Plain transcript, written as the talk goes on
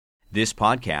This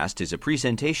podcast is a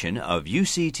presentation of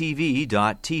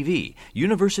UCTV.tv,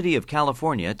 University of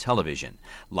California Television.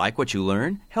 Like what you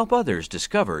learn? Help others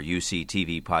discover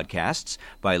UCTV podcasts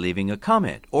by leaving a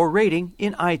comment or rating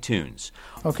in iTunes.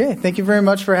 Okay, thank you very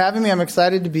much for having me. I'm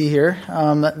excited to be here.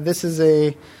 This is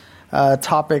a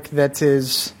topic that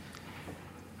is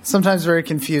sometimes very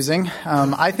confusing.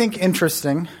 I think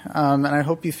interesting, and I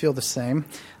hope you feel the same.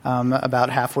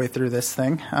 About halfway through this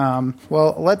thing.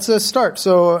 Well, let's start.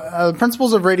 So,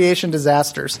 principles of radiation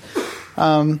disasters.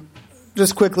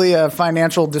 Just quickly, a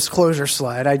financial disclosure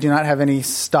slide. I do not have any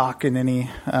stock in any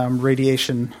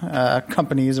radiation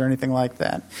companies or anything like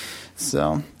that.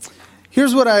 So,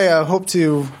 here's what I hope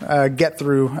to get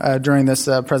through during this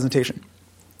presentation.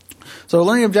 So,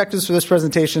 learning objectives for this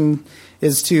presentation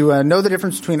is to know the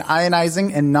difference between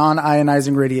ionizing and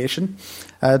non-ionizing radiation,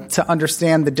 to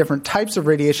understand the different types of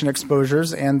radiation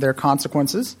exposures and their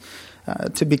consequences,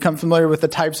 to become familiar with the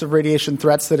types of radiation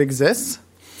threats that exist,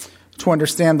 to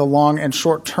understand the long and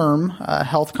short-term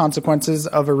health consequences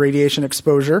of a radiation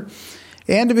exposure,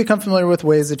 and to become familiar with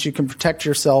ways that you can protect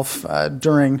yourself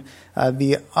during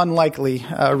the unlikely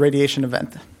radiation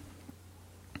event.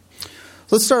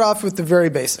 Let's start off with the very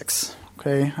basics.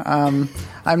 Okay,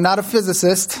 I'm not a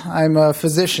physicist. I'm a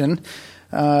physician.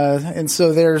 And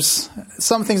so there's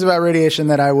some things about radiation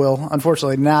that I will,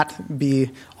 unfortunately, not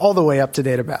be all the way up to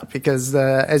date about because,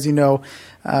 as you know,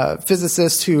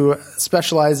 physicists who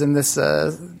specialize in this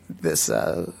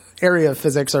area of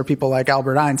physics are people like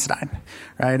Albert Einstein,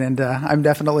 right? And I'm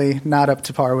definitely not up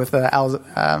to par with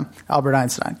Albert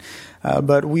Einstein.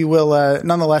 But we will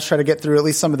nonetheless try to get through at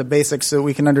least some of the basics so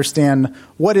we can understand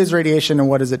what is radiation and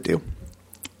what does it do.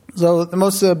 So the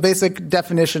most basic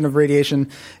definition of radiation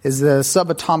is the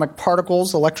subatomic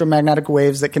particles, electromagnetic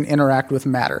waves that can interact with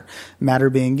matter. Matter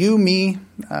being you, me,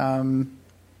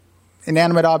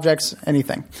 inanimate objects,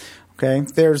 anything. Okay,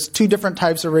 there's two different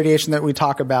types of radiation that we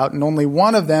talk about, and only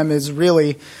one of them is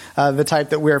really the type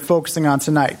that we are focusing on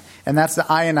tonight, and that's the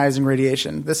ionizing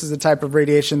radiation. This is the type of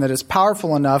radiation that is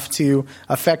powerful enough to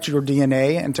affect your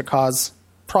DNA and to cause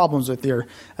problems with your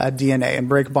DNA and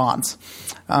break bonds.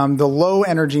 The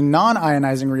low-energy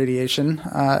non-ionizing radiation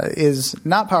is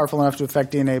not powerful enough to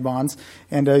affect DNA bonds,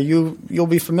 and you'll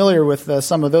be familiar with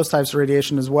some of those types of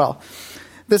radiation as well.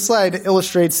 This slide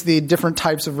illustrates the different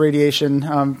types of radiation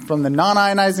from the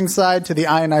non-ionizing side to the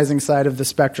ionizing side of the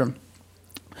spectrum.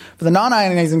 For the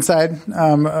non-ionizing side,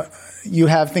 you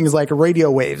have things like radio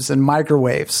waves and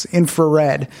microwaves,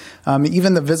 infrared,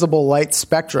 even the visible light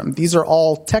spectrum. These are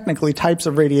all technically types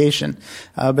of radiation,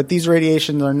 but these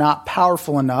radiations are not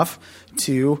powerful enough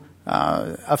to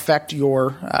affect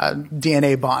your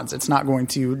DNA bonds. It's not going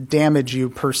to damage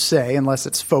you per se unless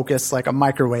it's focused like a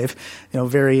microwave,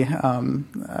 very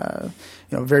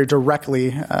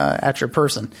directly at your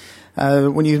person.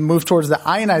 When you move towards the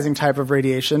ionizing type of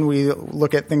radiation, we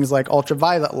look at things like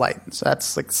ultraviolet light. So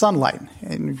that's like sunlight.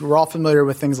 And we're all familiar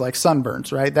with things like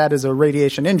sunburns, right? That is a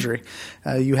radiation injury.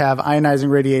 You have ionizing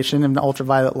radiation and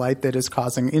ultraviolet light that is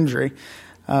causing injury.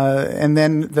 And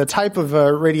then the type of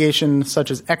radiation such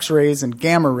as X-rays and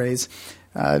gamma rays,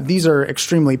 these are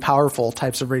extremely powerful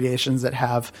types of radiations that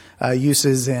have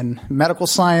uses in medical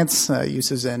science,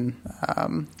 uses in,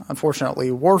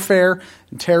 unfortunately, warfare,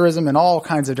 and terrorism, and all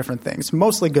kinds of different things,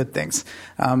 mostly good things,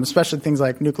 especially things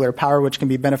like nuclear power, which can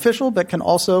be beneficial, but can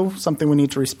also something we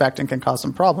need to respect and can cause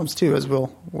some problems, too, as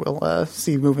we'll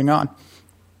see moving on.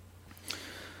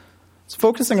 So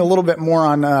focusing a little bit more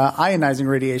on ionizing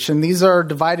radiation, these are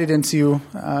divided into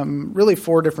really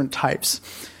four different types.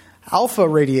 Alpha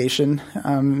radiation,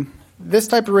 this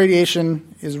type of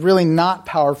radiation is really not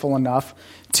powerful enough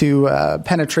to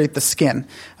penetrate the skin.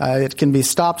 It can be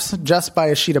stopped just by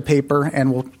a sheet of paper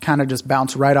and will kind of just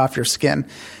bounce right off your skin.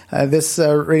 This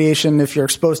radiation, if you're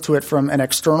exposed to it from an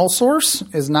external source,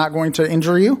 is not going to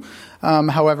injure you.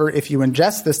 However, if you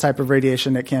ingest this type of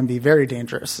radiation, it can be very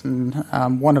dangerous. And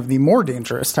one of the more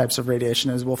dangerous types of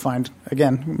radiation, as we'll find,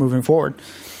 again, moving forward.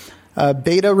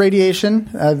 Beta radiation,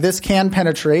 this can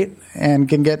penetrate and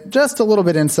can get just a little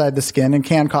bit inside the skin and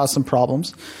can cause some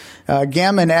problems.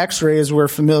 Gamma and X-rays, we're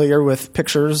familiar with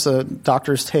pictures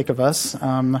doctors take of us,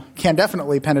 can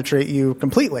definitely penetrate you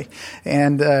completely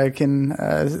and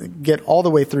can get all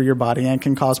the way through your body and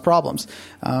can cause problems.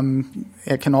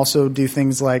 It can also do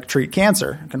things like treat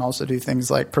cancer. It can also do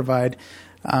things like provide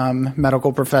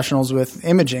medical professionals with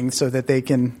imaging so that they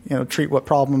can treat what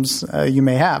problems you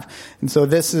may have. And so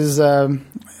this is a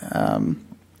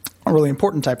really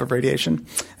important type of radiation.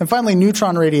 And finally,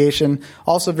 neutron radiation,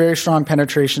 also very strong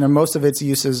penetration, and most of its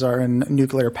uses are in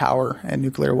nuclear power and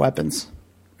nuclear weapons.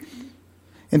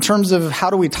 In terms of how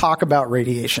do we talk about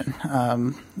radiation,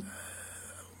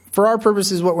 For our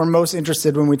purposes, what we're most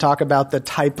interested when we talk about the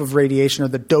type of radiation or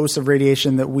the dose of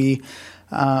radiation that we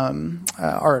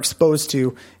are exposed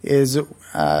to is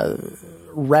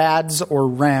RADS or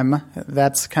REM.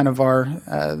 That's kind of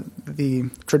the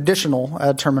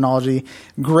traditional terminology.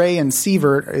 Gray and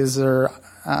Sievert is their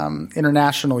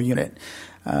international unit.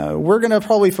 We're going to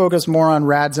probably focus more on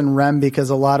RADS and REM because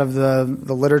a lot of the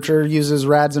literature uses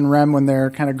RADS and REM when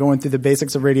they're kind of going through the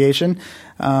basics of radiation.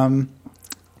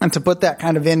 And to put that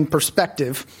kind of in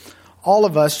perspective, all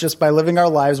of us, just by living our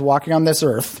lives, walking on this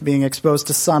earth, being exposed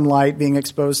to sunlight, being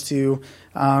exposed to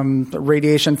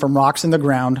radiation from rocks in the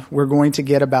ground, we're going to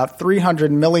get about 300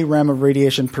 millirem of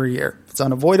radiation per year. It's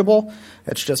unavoidable.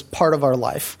 It's just part of our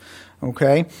life.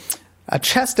 Okay? A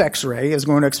chest X-ray is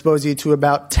going to expose you to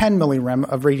about 10 millirem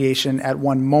of radiation at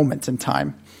one moment in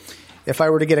time. If I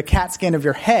were to get a CAT scan of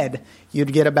your head,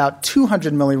 you'd get about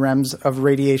 200 millirems of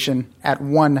radiation at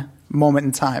one moment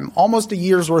in time, almost a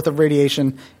year's worth of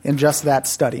radiation in just that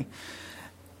study.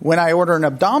 When I order an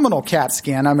abdominal CAT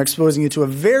scan, I'm exposing you to a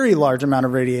very large amount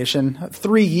of radiation,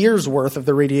 3 years worth of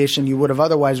the radiation you would have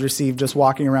otherwise received just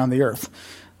walking around the earth.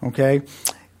 Okay?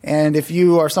 And if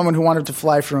you are someone who wanted to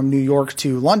fly from New York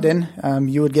to London,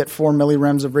 you would get 4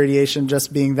 millirems of radiation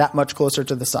just being that much closer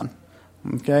to the sun.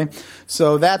 Okay?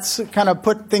 So that's kind of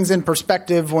put things in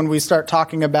perspective when we start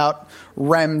talking about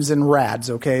REMs and RADs.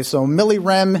 Okay? So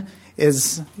millirem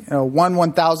is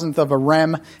 1/1000th of a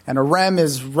rem, and a rem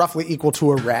is roughly equal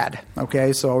to a rad.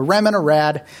 Okay, so a rem and a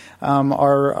rad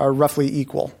are roughly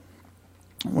equal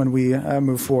when we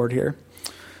move forward here.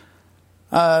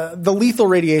 The lethal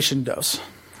radiation dose,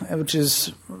 which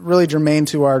is really germane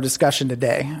to our discussion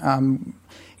today.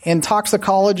 In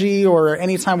toxicology, or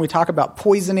anytime we talk about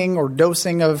poisoning or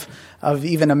dosing of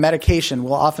even a medication,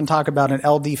 we'll often talk about an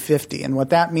LD50. And what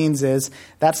that means is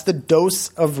that's the dose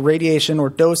of radiation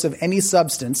or dose of any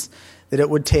substance that it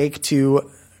would take to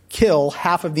kill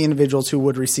half of the individuals who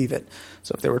would receive it.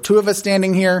 So if there were two of us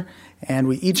standing here and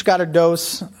we each got a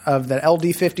dose of the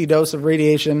LD50 dose of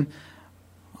radiation,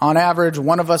 on average,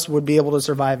 one of us would be able to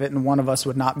survive it and one of us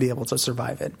would not be able to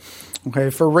survive it.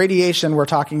 Okay, for radiation, we're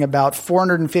talking about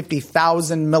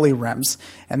 450,000 millirems,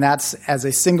 and that's as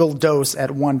a single dose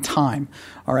at one time.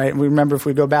 All right, and we remember if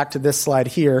we go back to this slide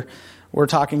here, we're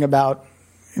talking about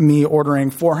me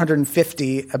ordering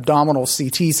 450 abdominal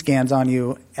CT scans on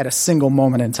you at a single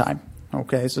moment in time.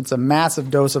 Okay, so it's a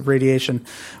massive dose of radiation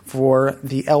for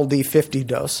the LD50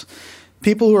 dose.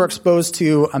 People who are exposed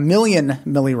to 1 million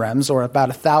millirems, or about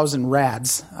 1,000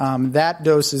 rads, that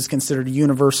dose is considered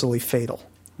universally fatal.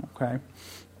 Okay.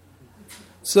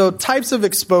 So types of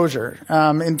exposure,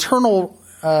 internal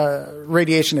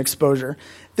radiation exposure.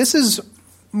 This is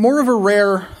more of a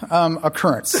rare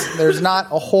occurrence. There's not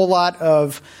a whole lot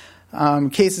of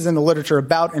cases in the literature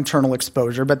about internal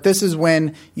exposure, but this is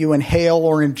when you inhale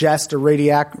or ingest a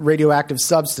radioactive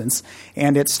substance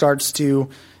and it starts to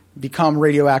become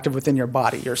radioactive within your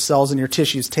body. Your cells and your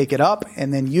tissues take it up,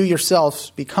 and then you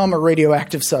yourself become a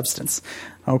radioactive substance.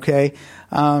 Okay?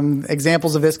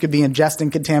 Examples of this could be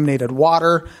ingesting contaminated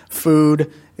water,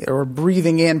 food, or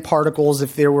breathing in particles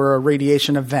if there were a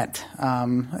radiation event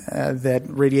that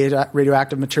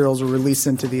radioactive materials were released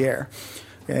into the air.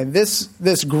 Okay,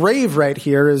 this grave right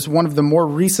here is one of the more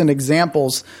recent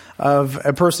examples of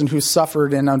a person who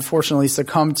suffered and unfortunately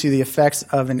succumbed to the effects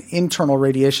of an internal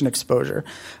radiation exposure.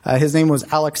 His name was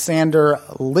Alexander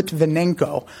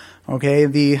Litvinenko. Okay,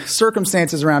 the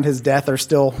circumstances around his death are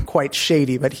still quite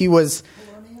shady, but he was...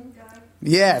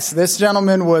 Yes, this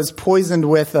gentleman was poisoned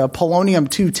with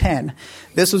polonium-210.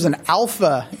 This was an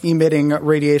alpha-emitting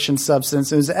radiation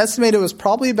substance. It was estimated it was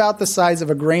probably about the size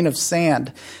of a grain of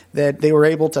sand that they were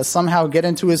able to somehow get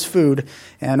into his food.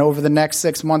 And over the next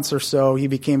 6 months or so, he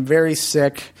became very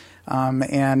sick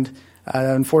and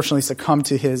unfortunately succumbed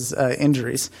to his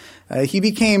injuries. He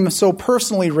became so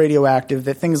personally radioactive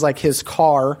that things like his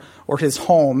car or his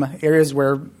home, areas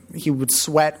where he would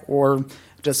sweat or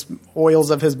just oils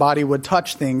of his body would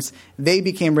touch things, they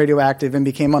became radioactive and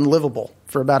became unlivable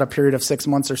for about a period of 6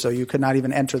 months or so. You could not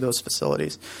even enter those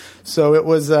facilities. So it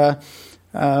was a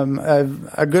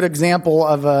good example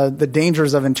of the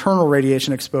dangers of internal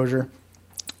radiation exposure,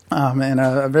 and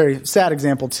a very sad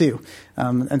example too,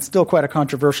 and still quite a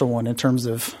controversial one in terms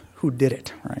of who did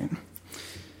it, right?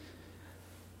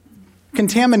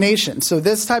 Contamination. So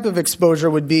this type of exposure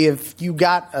would be if you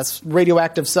got a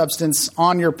radioactive substance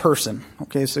on your person.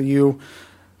 Okay, so you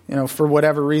for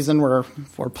whatever reason, were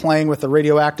playing with a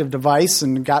radioactive device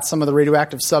and got some of the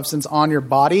radioactive substance on your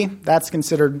body. That's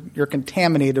considered you're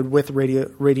contaminated with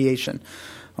radiation.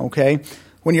 Okay,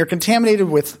 when you're contaminated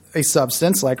with a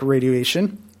substance like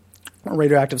radiation,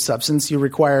 radioactive substance, you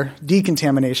require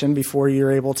decontamination before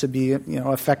you're able to be,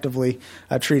 effectively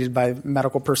treated by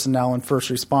medical personnel and first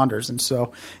responders. And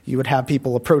so you would have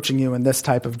people approaching you in this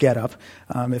type of getup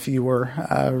if you were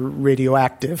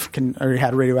radioactive or you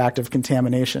had radioactive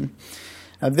contamination.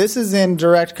 Now, this is in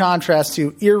direct contrast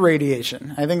to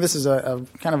irradiation. I think this is a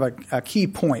kind of a key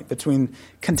point between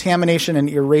contamination and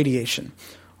irradiation.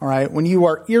 All right, when you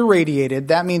are irradiated,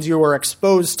 that means you are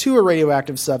exposed to a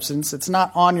radioactive substance. It's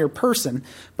not on your person,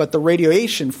 but the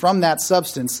radiation from that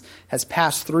substance has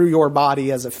passed through your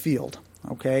body as a field.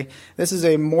 Okay, this is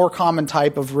a more common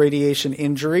type of radiation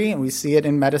injury, and we see it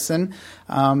in medicine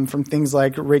from things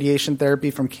like radiation therapy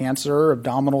from cancer,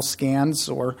 abdominal scans,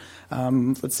 or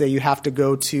let's say you have to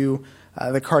go to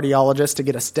the cardiologist to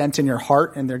get a stent in your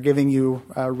heart, and they're giving you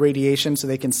radiation so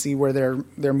they can see where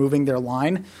they're moving their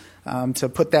line to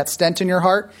put that stent in your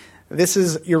heart. This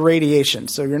is irradiation.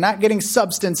 So you're not getting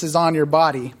substances on your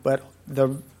body, but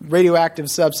the radioactive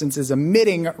substance is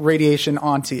emitting radiation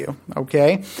onto you.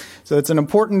 Okay, so it's an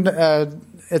important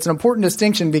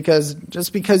distinction, because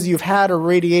just because you've had a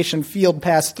radiation field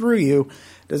pass through you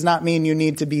does not mean you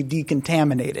need to be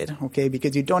decontaminated. Okay,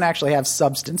 because you don't actually have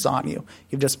substance on you.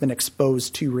 You've just been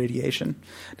exposed to radiation.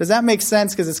 Does that make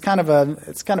sense? Because it's kind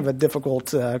of a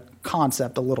difficult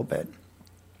concept a little bit.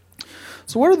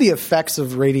 So what are the effects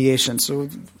of radiation? So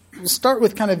we'll start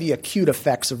with kind of the acute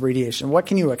effects of radiation. What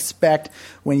can you expect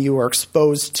when you are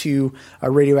exposed to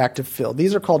a radioactive field?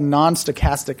 These are called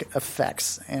non-stochastic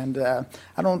effects. And I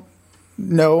don't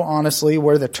know, honestly,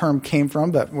 where the term came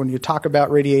from, but when you talk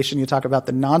about radiation, you talk about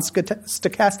the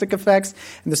non-stochastic effects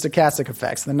and the stochastic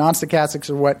effects. The non-stochastics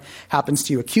are what happens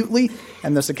to you acutely,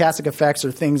 and the stochastic effects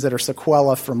are things that are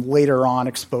sequela from later on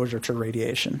exposure to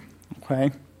radiation.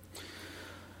 Okay?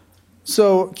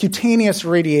 So cutaneous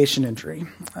radiation injury.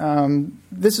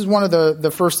 This is one of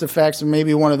the first effects, and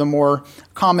maybe one of the more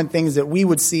common things that we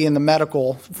would see in the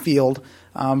medical field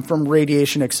from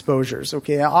radiation exposures.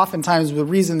 Okay, oftentimes the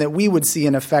reason that we would see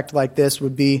an effect like this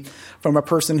would be from a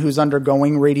person who's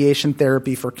undergoing radiation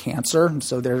therapy for cancer, and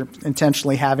so they're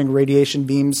intentionally having radiation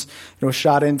beams,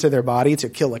 shot into their body to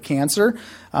kill a cancer.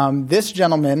 This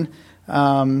gentleman.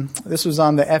 This was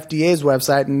on the FDA's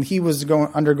website, and he was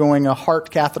undergoing a heart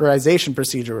catheterization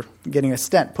procedure, getting a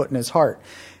stent put in his heart.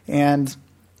 And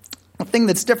the thing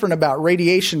that's different about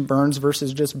radiation burns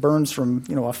versus just burns from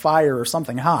a fire or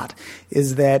something hot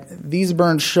is that these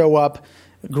burns show up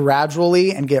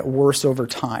gradually and get worse over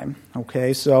time.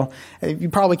 Okay, so you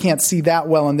probably can't see that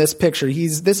well in this picture.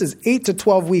 This is 8 to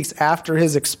 12 weeks after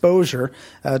his exposure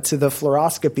to the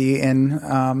fluoroscopy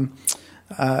in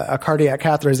a cardiac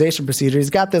catheterization procedure. He's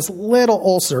got this little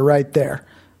ulcer right there.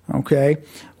 Okay,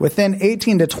 within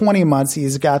 18 to 20 months,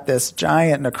 he's got this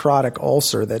giant necrotic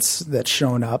ulcer that's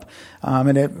shown up,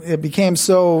 and it became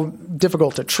so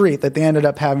difficult to treat that they ended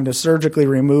up having to surgically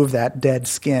remove that dead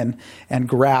skin and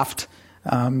graft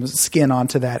skin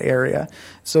onto that area.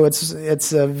 So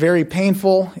it's very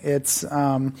painful. It's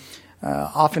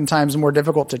oftentimes more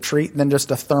difficult to treat than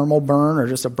just a thermal burn or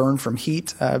just a burn from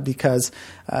heat because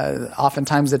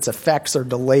oftentimes its effects are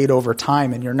delayed over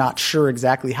time and you're not sure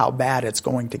exactly how bad it's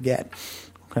going to get.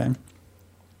 Okay.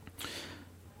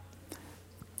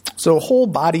 So whole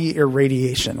body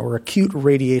irradiation or acute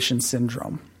radiation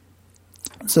syndrome.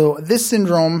 So this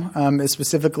syndrome is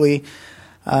specifically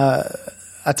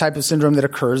a type of syndrome that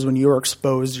occurs when you are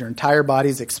exposed, your entire body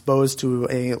is exposed to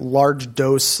a large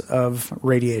dose of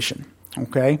radiation.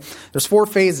 Okay? There's 4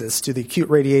 phases to the acute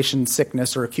radiation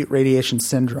sickness or acute radiation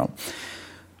syndrome.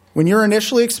 When you're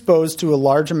initially exposed to a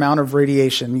large amount of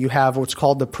radiation, you have what's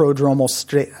called the prodromal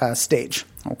stage.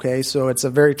 Okay, so it's a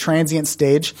very transient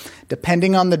stage.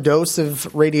 Depending on the dose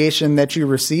of radiation that you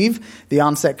receive, the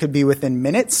onset could be within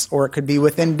minutes or it could be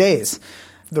within days.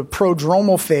 The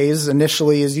prodromal phase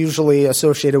initially is usually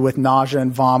associated with nausea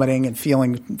and vomiting and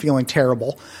feeling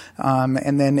terrible.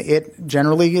 And then it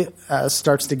generally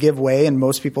starts to give way, and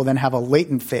most people then have a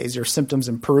latent phase. Your symptoms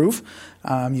improve.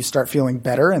 You start feeling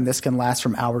better, and this can last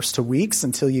from hours to weeks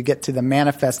until you get to the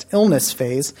manifest illness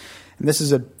phase. And this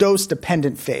is a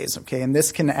dose-dependent phase, okay? And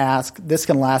this can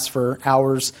last for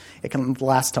hours. It can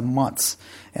last to months.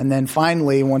 And then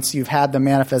finally, once you've had the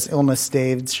manifest illness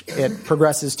stage, it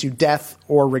progresses to death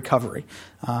or recovery,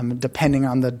 depending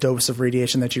on the dose of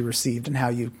radiation that you received and how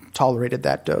you tolerated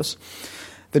that dose.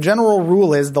 The general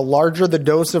rule is the larger the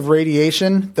dose of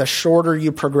radiation, the shorter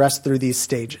you progress through these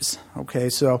stages. Okay,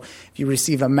 so if you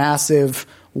receive a massive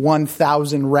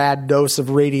 1,000 rad dose of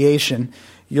radiation,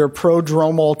 your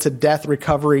prodromal to death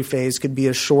recovery phase could be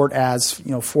as short as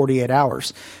 48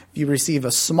 hours. If you receive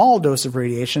a small dose of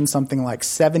radiation, something like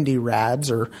 70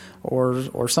 rads or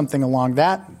something along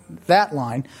that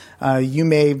line, you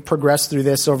may progress through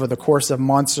this over the course of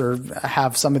months or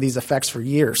have some of these effects for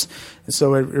years.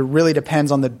 So it really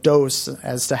depends on the dose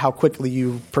as to how quickly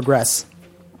you progress.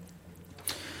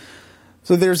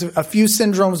 So there's a few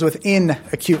syndromes within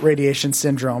acute radiation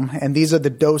syndrome, and these are the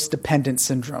dose-dependent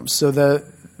syndromes. So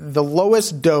the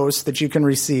lowest dose that you can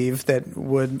receive that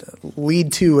would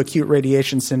lead to acute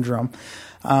radiation syndrome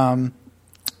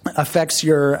affects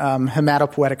your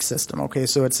hematopoietic system. Okay,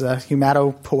 so it's a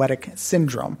hematopoietic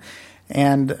syndrome.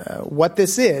 And what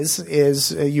this is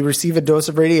you receive a dose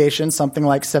of radiation, something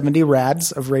like 70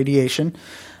 rads of radiation,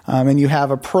 and you have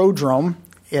a prodrome.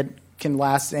 It can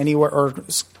last anywhere,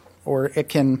 or it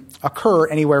can occur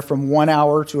anywhere from 1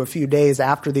 hour to a few days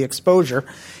after the exposure,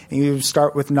 and you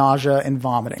start with nausea and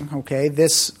vomiting. Okay,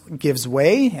 this gives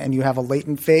way, and you have a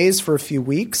latent phase for a few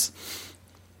weeks,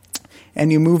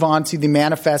 and you move on to the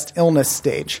manifest illness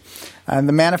stage. And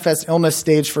the manifest illness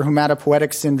stage for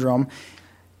hematopoietic syndrome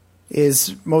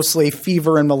is mostly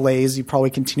fever and malaise. You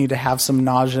probably continue to have some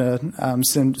nausea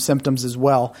symptoms as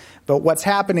well. But what's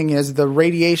happening is the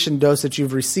radiation dose that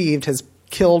you've received has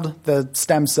killed the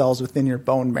stem cells within your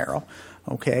bone marrow,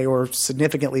 okay, or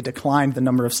significantly declined the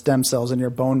number of stem cells in your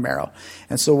bone marrow.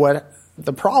 And so what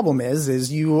the problem is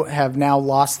you have now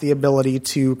lost the ability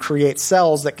to create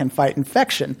cells that can fight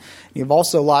infection. You've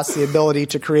also lost the ability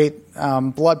to create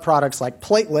blood products like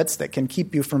platelets that can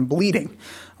keep you from bleeding.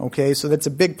 Okay, so that's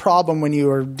a big problem when you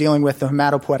are dealing with the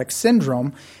hematopoietic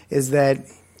syndrome, is that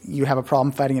you have a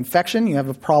problem fighting infection, you have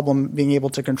a problem being able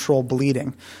to control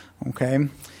bleeding. Okay.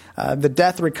 The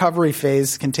death recovery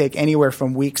phase can take anywhere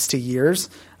from weeks to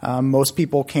years. Most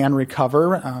people can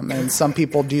recover, and some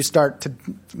people do start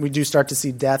to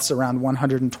see deaths around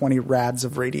 120 rads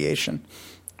of radiation.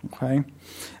 Okay,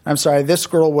 I'm sorry. This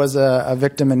girl was a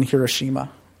victim in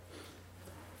Hiroshima.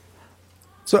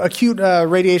 So acute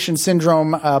radiation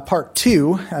syndrome part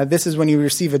 2, this is when you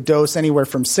receive a dose anywhere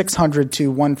from 600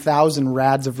 to 1,000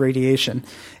 rads of radiation.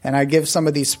 And I give some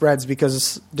of these spreads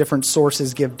because different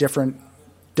sources give different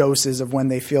doses of when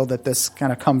they feel that this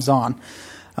kind of comes on.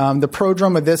 The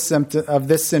prodrome of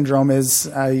this syndrome is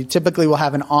you typically will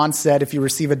have an onset if you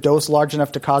receive a dose large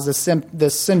enough to cause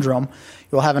this syndrome.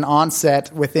 You'll have an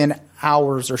onset within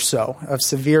hours or so of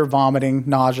severe vomiting,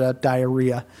 nausea,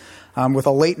 diarrhea, with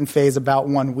a latent phase about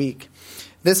 1 week.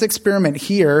 This experiment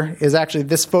here is actually,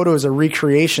 this photo is a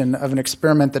recreation of an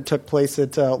experiment that took place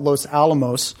at Los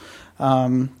Alamos,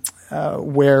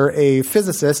 where a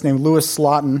physicist named Louis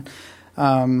Slotin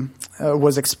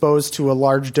was exposed to a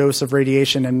large dose of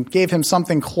radiation and gave him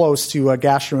something close to a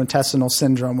gastrointestinal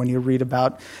syndrome when you read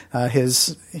about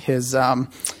his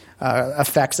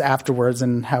effects afterwards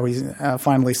and how he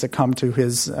finally succumbed to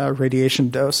his radiation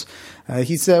dose.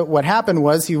 He said what happened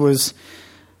was he was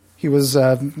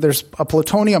there's a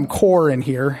plutonium core in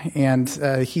here, and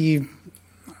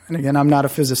again, I'm not a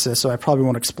physicist, so I probably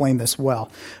won't explain this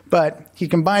well, but he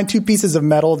combined two pieces of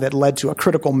metal that led to a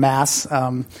critical mass.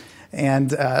 And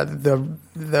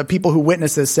the people who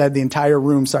witnessed this said the entire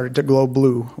room started to glow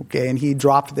blue. Okay, and he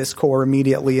dropped this core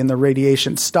immediately, and the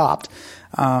radiation stopped.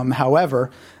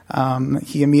 However,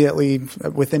 he immediately,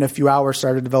 within a few hours,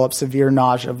 started to develop severe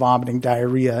nausea, vomiting,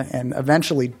 diarrhea, and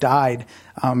eventually died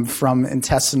from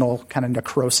intestinal kind of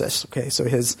necrosis. Okay, so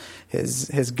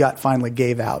his gut finally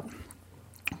gave out.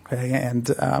 Okay, and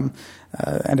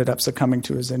ended up succumbing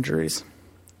to his injuries.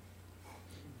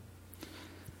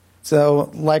 So,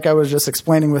 like I was just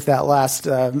explaining with that last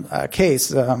case,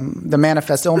 the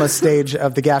manifest illness stage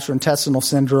of the gastrointestinal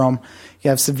syndrome,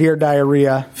 you have severe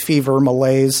diarrhea, fever,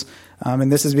 malaise,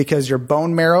 and this is because your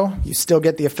bone marrow, you still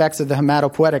get the effects of the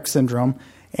hematopoietic syndrome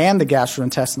and the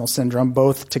gastrointestinal syndrome,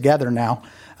 both together now,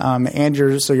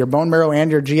 so your bone marrow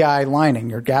and your GI lining,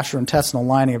 your gastrointestinal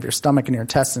lining of your stomach and your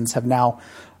intestines have now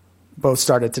both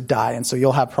started to die. And so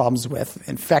you'll have problems with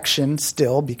infection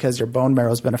still because your bone marrow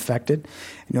has been affected.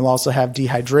 And you'll also have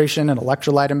dehydration and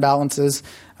electrolyte imbalances.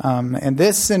 And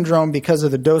this syndrome, because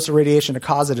of the dose of radiation to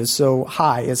cause it is so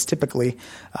high, is typically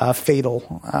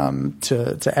fatal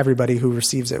to everybody who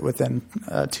receives it within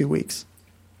 2 weeks.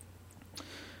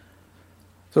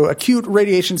 So acute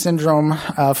radiation syndrome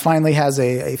finally has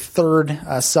a third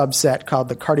subset called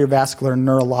the cardiovascular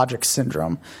neurologic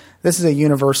syndrome. This is a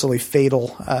universally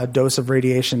fatal dose of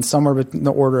radiation, somewhere in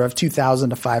the order of 2,000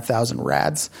 to 5,000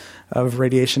 rads of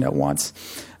radiation at once.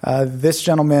 This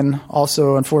gentleman,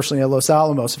 also unfortunately a Los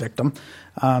Alamos victim,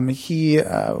 he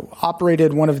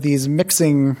operated one of these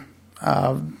mixing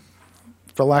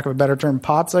for lack of a better term,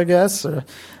 pots, I guess,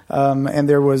 and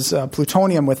there was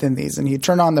plutonium within these. And he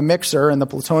turned on the mixer, and the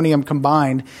plutonium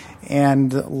combined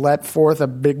and let forth a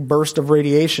big burst of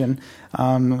radiation,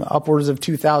 upwards of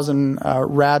 2,000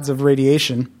 rads of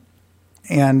radiation.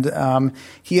 And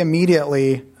he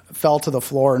immediately fell to the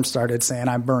floor and started saying,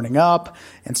 "I'm burning up,"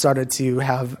 and started to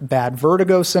have bad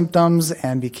vertigo symptoms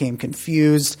and became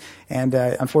confused. And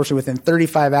unfortunately, within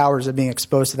 35 hours of being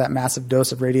exposed to that massive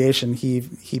dose of radiation, he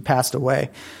passed away.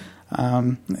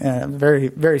 Very,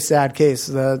 very sad case.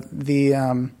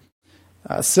 The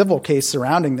civil case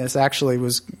surrounding this actually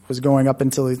was going up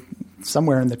until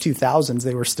somewhere in the 2000s.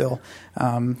 They were still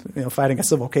fighting a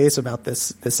civil case about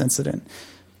this incident.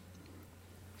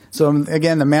 So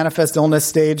again, the manifest illness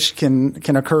stage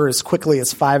can occur as quickly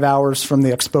as 5 hours from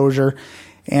the exposure.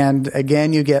 And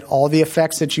again, you get all the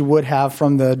effects that you would have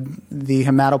from the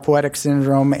hematopoietic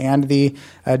syndrome and the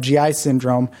GI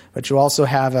syndrome, but you also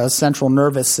have a central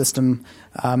nervous system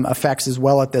effects as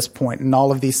well at this point. And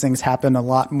all of these things happen a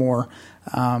lot more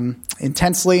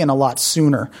intensely and a lot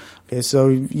sooner. Okay, so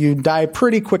you die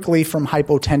pretty quickly from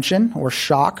hypotension or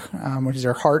shock, which is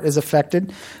your heart is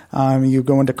affected. You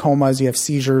go into comas, you have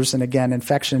seizures, and again,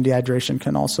 infection and dehydration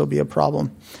can also be a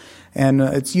problem. And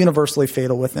it's universally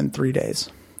fatal within 3 days.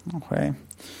 Okay.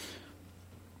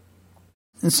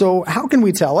 And so how can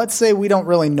we tell? Let's say we don't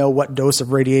really know what dose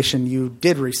of radiation you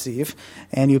did receive,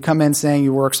 and you come in saying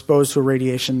you were exposed to a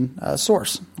radiation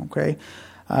source. Okay.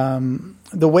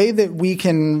 The way that we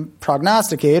can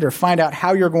prognosticate or find out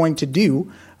how you're going to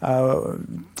do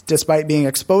despite being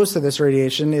exposed to this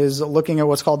radiation is looking at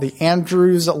what's called the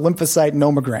Andrews lymphocyte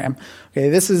nomogram. Okay,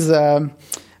 this is a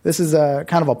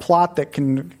kind of a plot that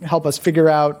can help us figure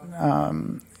out,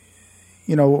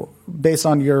 based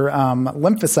on your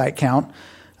lymphocyte count,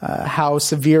 how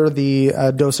severe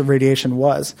the dose of radiation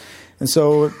was. And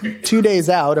so 2 days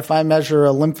out, if I measure a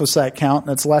lymphocyte count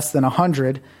that's less than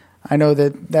 100, I know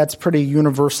that that's pretty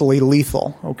universally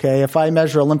lethal. Okay, if I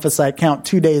measure a lymphocyte count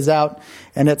 2 days out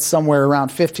and it's somewhere around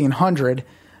 1,500,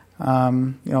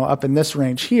 up in this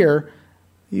range here,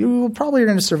 you probably are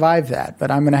going to survive that, but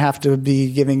I'm going to have to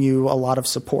be giving you a lot of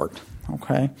support.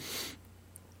 Okay.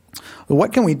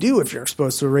 What can we do if you're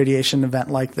exposed to a radiation event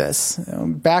like this?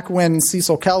 Back when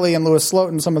Cecil Kelly and Louis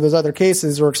Sloat and some of those other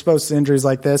cases were exposed to injuries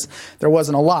like this, there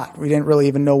wasn't a lot. We didn't really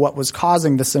even know what was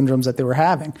causing the syndromes that they were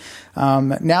having.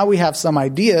 Now we have some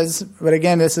ideas, but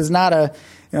again, this is not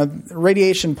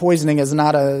radiation poisoning is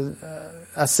not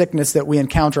a sickness that we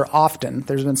encounter often.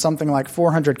 There's been something like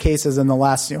 400 cases in the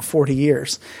last 40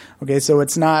 years. Okay, so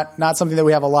it's not something that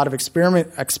we have a lot of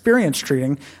experience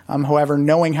treating. However,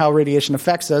 knowing how radiation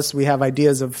affects us, we have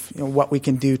ideas of what we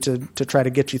can do to try to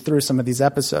get you through some of these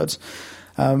episodes.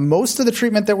 Most of the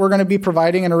treatment that we're going to be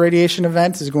providing in a radiation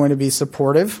event is going to be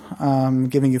supportive,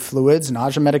 giving you fluids,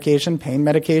 nausea medication, pain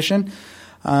medication.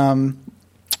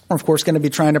 We're, of course, going to be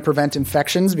trying to prevent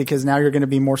infections because now you're going to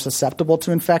be more susceptible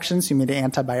to infections. You need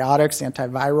antibiotics,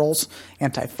 antivirals,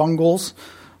 antifungals.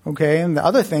 Okay, and the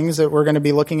other things that we're going to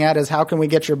be looking at is how can we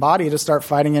get your body to start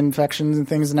fighting infections and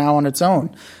things now on its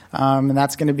own. And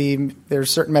that's going to be,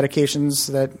 there's certain medications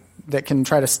that can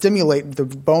try to stimulate the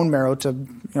bone marrow to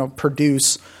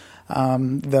produce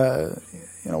the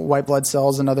white blood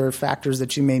cells and other factors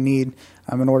that you may need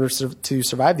in order to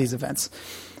survive these events.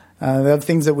 The other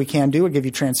things that we can do, we give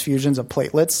you transfusions of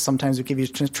platelets. Sometimes we give you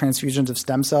transfusions of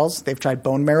stem cells. They've tried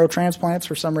bone marrow transplants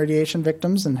for some radiation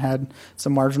victims and had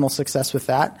some marginal success with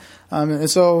that. And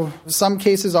so some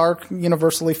cases are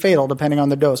universally fatal depending on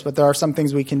the dose, but there are some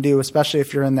things we can do, especially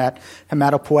if you're in that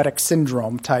hematopoietic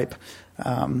syndrome type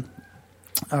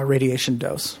radiation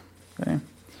dose. Okay.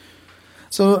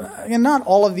 So again, not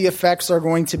all of the effects are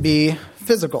going to be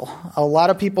physical. A lot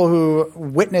of people who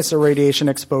witness a radiation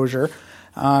exposure,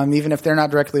 even if they're not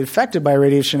directly affected by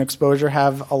radiation exposure,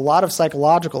 have a lot of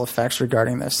psychological effects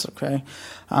regarding this. Okay,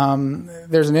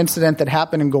 there's an incident that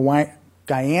happened in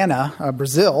Guyana,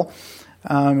 Brazil,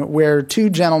 where two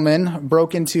gentlemen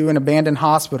broke into an abandoned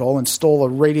hospital and stole a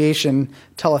radiation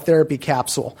teletherapy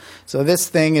capsule. So this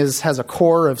thing has a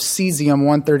core of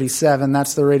cesium-137.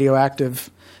 That's the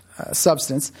radioactive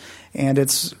substance, and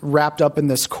it's wrapped up in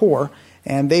this core.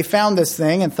 And they found this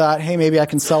thing and thought, hey, maybe I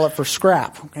can sell it for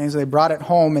scrap. Okay, so they brought it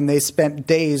home and they spent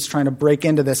days trying to break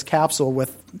into this capsule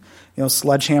with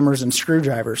sledgehammers and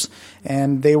screwdrivers.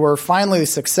 And they were finally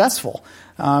successful,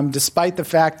 despite the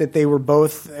fact that they were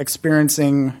both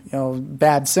experiencing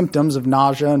bad symptoms of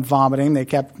nausea and vomiting.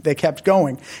 They kept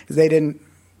going because they didn't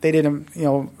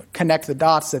connect the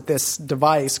dots that this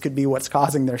device could be what's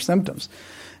causing their symptoms.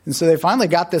 And so they finally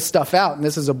got this stuff out, and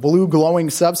this is a blue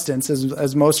glowing substance,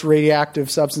 as most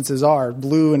radioactive substances are,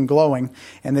 blue and glowing,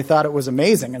 and they thought it was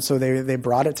amazing. And so they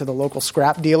brought it to the local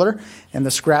scrap dealer, and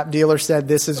the scrap dealer said,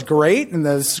 this is great, and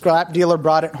the scrap dealer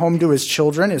brought it home to his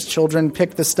children. His children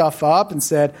picked the stuff up and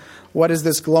said, what is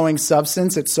this glowing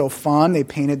substance? It's so fun. They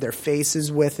painted their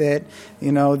faces with it.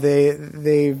 You know,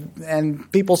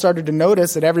 and people started to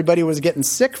notice that everybody was getting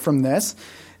sick from this.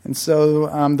 And so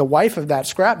the wife of that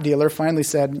scrap dealer finally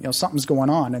said, you know, something's going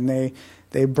on, and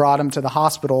they brought him to the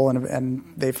hospital,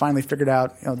 and they finally figured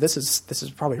out, you know, this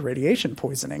is probably radiation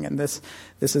poisoning, and this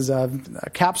is a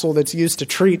capsule that's used to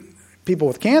treat people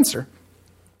with cancer.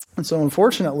 And so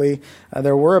unfortunately,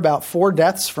 there were about 4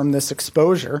 deaths from this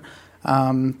exposure.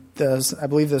 I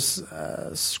believe this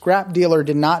scrap dealer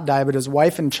did not die, but his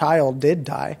wife and child did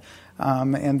die,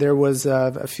 and there was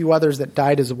a few others that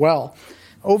died as well.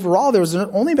 Overall, there was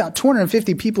only about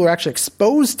 250 people who were actually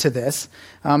exposed to this.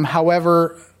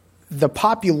 However, the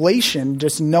population,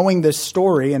 just knowing this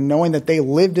story and knowing that they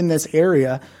lived in this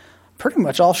area, pretty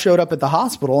much all showed up at the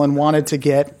hospital and wanted to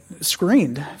get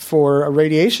screened for a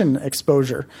radiation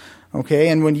exposure. Okay,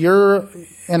 and when you're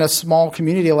in a small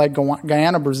community like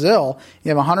Guyana, Brazil, you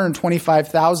have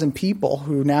 125,000 people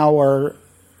who now are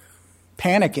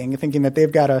panicking, thinking that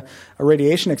they've got a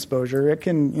radiation exposure. It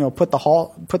can, you know, put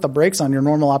the brakes on your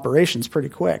normal operations pretty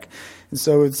quick. And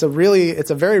so it's a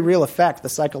very real effect, the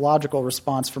psychological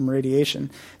response from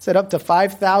radiation. It said up to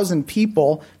 5,000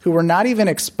 people who were not even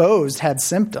exposed had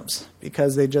symptoms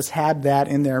because they just had that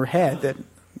in their head that, you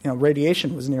know,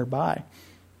 radiation was nearby.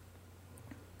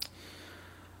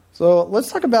 So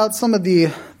let's talk about some of the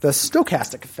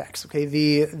stochastic effects. Okay,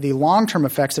 the long-term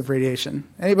effects of radiation.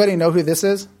 Anybody know who this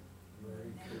is?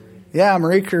 Yeah,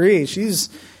 Marie Curie. She's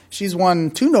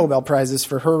won 2 Nobel Prizes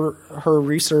for her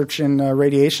research in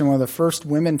radiation, one of the first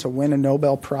women to win a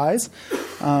Nobel Prize,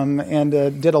 and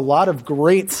did a lot of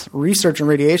great research in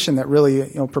radiation that really,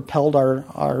 you know, propelled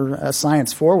our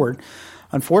science forward.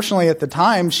 Unfortunately, at the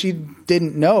time, she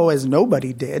didn't know, as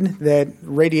nobody did, that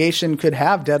radiation could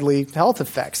have deadly health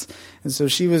effects. And so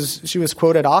she was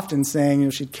quoted often saying, you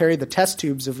know, she'd carry the test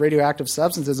tubes of radioactive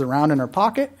substances around in her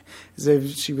pocket, as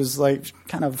if she was like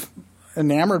kind of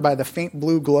enamored by the faint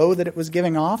blue glow that it was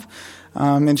giving off.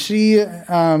 And she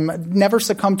never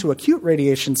succumbed to acute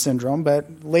radiation syndrome,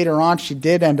 but later on she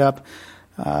did end up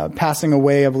passing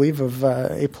away, I believe, of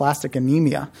aplastic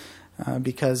anemia.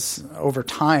 Because over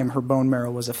time her bone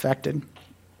marrow was affected.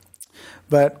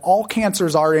 But all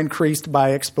cancers are increased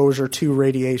by exposure to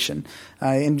radiation.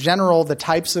 In general, the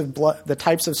types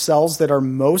of cells that are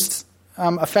most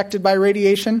affected by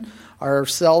radiation are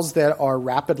cells that are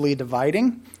rapidly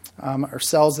dividing, are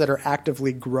cells that are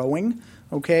actively growing,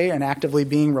 okay, and actively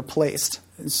being replaced.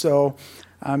 And so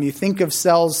you think of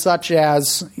cells such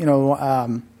as, you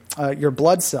know, your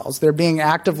blood cells. They're being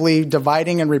actively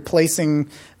dividing and replacing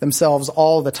themselves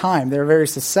all the time. They're very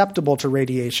susceptible to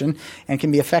radiation and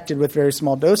can be affected with very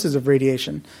small doses of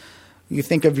radiation. You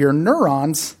think of your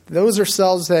neurons. Those are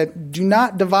cells that do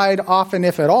not divide often,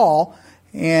 if at all,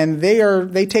 and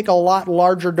they take a lot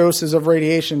larger doses of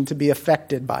radiation to be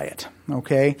affected by it.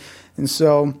 Okay, and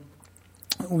so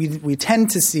we tend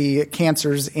to see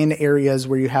cancers in areas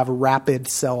where you have rapid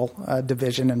cell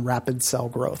division and rapid cell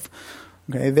growth.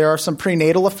 Okay, there are some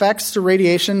prenatal effects to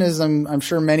radiation, as I'm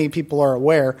sure many people are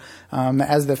aware.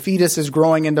 As the fetus is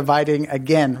growing and dividing,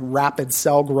 again, rapid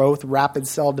cell growth, rapid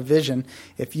cell division.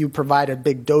 If you provide a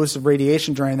big dose of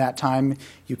radiation during that time,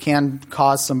 you can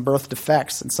cause some birth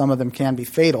defects, and some of them can be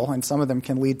fatal, and some of them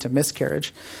can lead to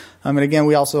miscarriage. And again,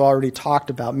 we also already talked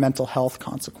about mental health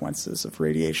consequences of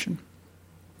radiation.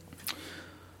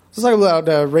 Let's talk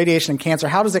about radiation and cancer.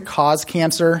 How does it cause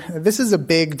cancer? This is a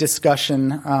big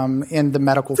discussion in the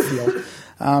medical field,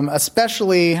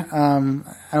 especially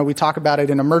we talk about it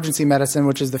in emergency medicine,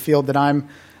 which is the field that I'm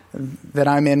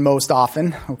in most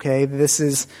often. Okay, this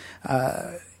is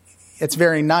it's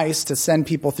very nice to send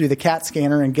people through the CAT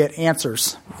scanner and get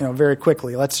answers, you know, very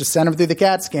quickly. Let's just send them through the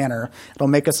CAT scanner. It'll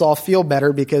make us all feel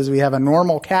better because we have a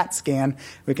normal CAT scan.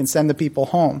 We can send the people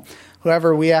home.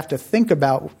 However, we have to think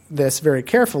about this very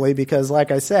carefully because,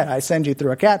 like I said, I send you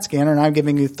through a CAT scanner and I'm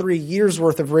giving you 3 years'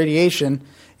 worth of radiation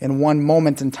in one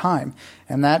moment in time.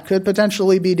 And that could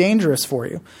potentially be dangerous for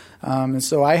you. And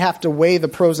so I have to weigh the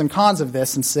pros and cons of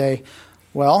this and say,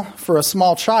 well, for a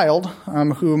small child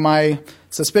who my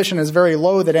suspicion is very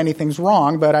low that anything's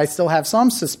wrong, but I still have some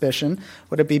suspicion,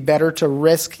 would it be better to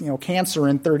risk, you know, cancer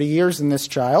in 30 years in this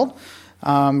child?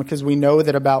 Because we know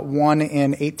that about 1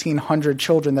 in 1,800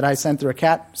 children that I send through a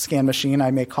CAT scan machine,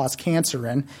 I may cause cancer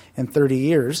in 30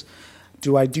 years.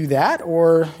 Do I do that,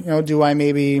 or, you know, do I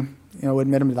maybe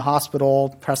admit them to the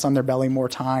hospital, press on their belly more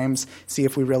times, see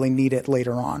if we really need it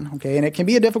later on. Okay, and it can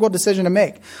be a difficult decision to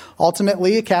make.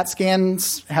 Ultimately, CAT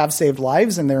scans have saved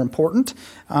lives and they're important,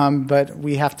 but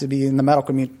we have to be in the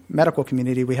medical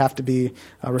community. We have to be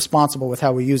responsible with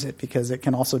how we use it because it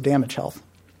can also damage health.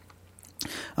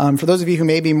 For those of you who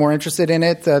may be more interested in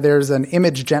it, there's an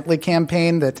Image Gently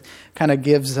campaign that kind of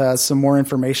gives some more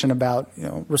information about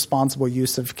responsible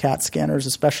use of CAT scanners,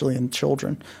 especially in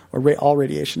children, or all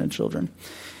radiation in children.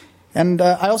 And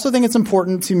I also think it's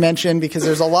important to mention, because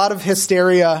there's a lot of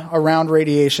hysteria around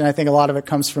radiation. I think a lot of it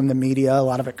comes from the media. A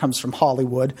lot of it comes from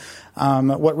Hollywood.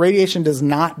 What radiation does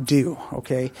not do,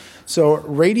 okay? So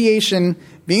radiation,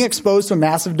 being exposed to a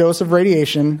massive dose of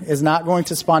radiation is not going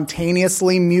to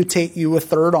spontaneously mutate you a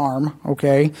third arm,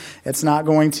 okay? It's not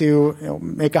going to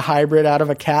make a hybrid out of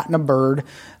a cat and a bird.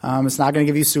 It's not going to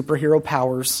give you superhero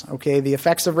powers, okay? The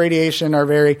effects of radiation are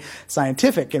very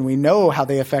scientific, and we know how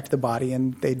they affect the body,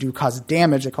 and they do cause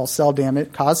damage. They cause cell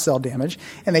damage,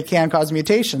 and they can cause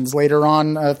mutations later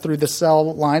on through the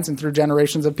cell lines and through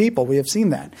generations of people. We have seen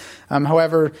that.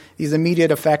 However, these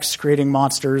immediate effects, creating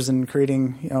monsters and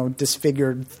creating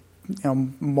disfigured,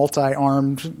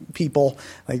 multi-armed people,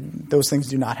 like those things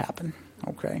do not happen.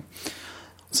 Okay,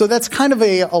 so that's kind of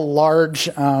a large,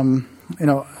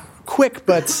 quick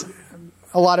but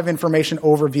a lot of information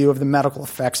overview of the medical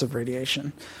effects of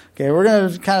radiation. Okay, we're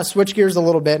going to kind of switch gears a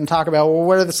little bit and talk about,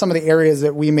 what are some of the areas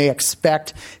that we may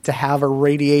expect to have a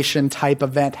radiation-type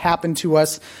event happen to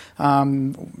us?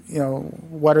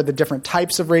 What are the different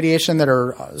types of radiation that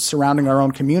are surrounding our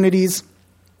own communities?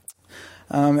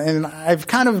 And I've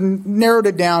kind of narrowed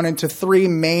it down into three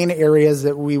main areas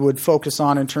that we would focus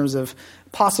on in terms of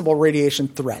possible radiation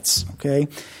threats. Okay.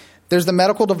 There's the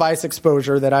medical device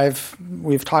exposure that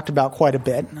we've talked about quite a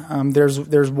bit.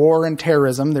 There's war and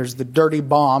terrorism. There's the dirty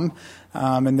bomb,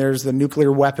 and there's the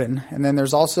nuclear weapon. And then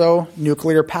there's also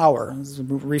nuclear power. This is a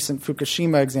recent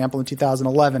Fukushima example in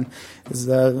 2011 is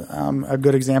a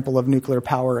good example of nuclear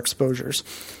power exposures.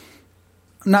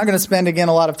 I'm not going to spend, again,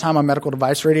 a lot of time on medical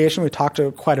device radiation. We talked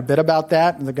quite a bit about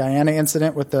that, the Guyana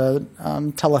incident with the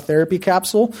teletherapy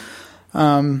capsule.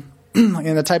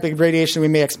 And the type of radiation we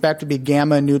may expect to be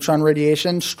gamma and neutron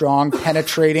radiation, strong,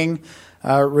 penetrating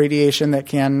radiation that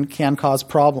can cause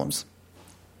problems.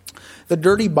 The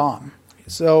dirty bomb.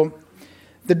 So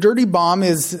the dirty bomb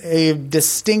is a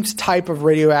distinct type of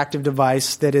radioactive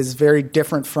device that is very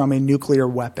different from a nuclear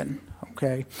weapon.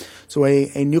 Okay, so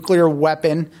a nuclear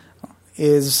weapon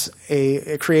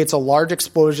it creates a large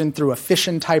explosion through a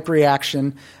fission-type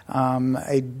reaction.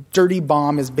 A dirty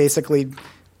bomb is basically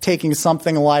taking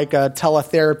something like a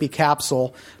teletherapy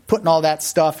capsule, putting all that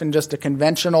stuff in just a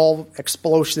conventional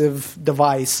explosive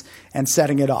device and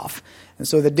setting it off. And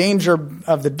so the danger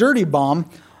of the dirty bomb,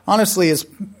 honestly, is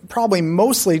probably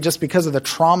mostly just because of the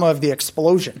trauma of the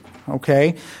explosion,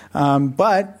 okay?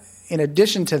 But in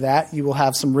addition to that, you will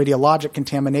have some radiologic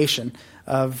contamination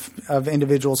of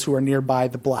individuals who are nearby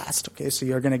the blast. Okay, so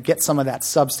you're going to get some of that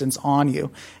substance on you,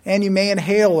 and you may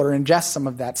inhale or ingest some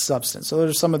of that substance. So those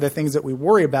are some of the things that we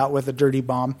worry about with a dirty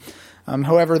bomb.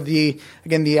 However, the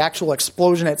actual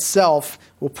explosion itself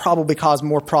will probably cause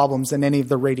more problems than any of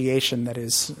the radiation that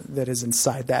is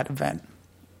inside that event.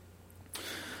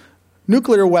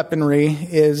 Nuclear weaponry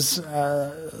is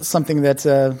something that,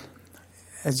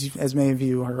 as many of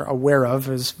you are aware of,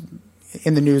 is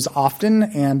in the news often,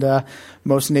 and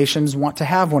most nations want to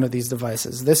have one of these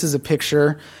devices. This is a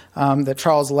picture that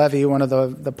Charles Levy, one of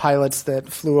the pilots that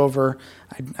flew over,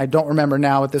 I don't remember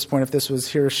now at this point if this was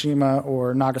Hiroshima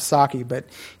or Nagasaki, but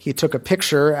he took a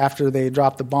picture after they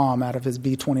dropped the bomb out of his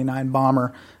B-29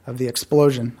 bomber of the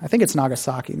explosion. I think it's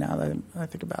Nagasaki now that I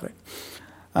think about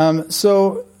it.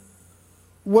 So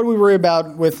what do we worry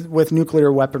about with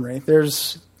nuclear weaponry?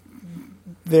 There's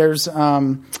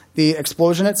the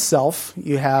explosion itself.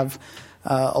 You have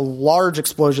a large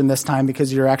explosion this time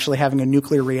because you're actually having a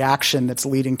nuclear reaction that's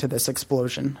leading to this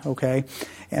explosion, okay?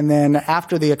 And then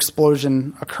after the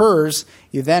explosion occurs,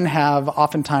 you then have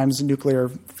oftentimes nuclear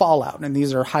fallout, and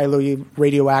these are highly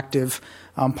radioactive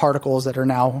particles that are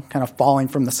now kind of falling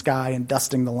from the sky and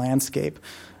dusting the landscape,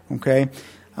 okay?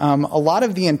 A lot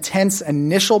of the intense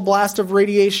initial blast of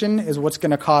radiation is what's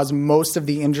going to cause most of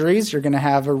the injuries. You're going to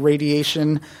have a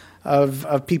radiation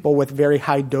of people with very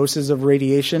high doses of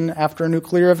radiation after a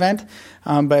nuclear event.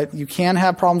 But you can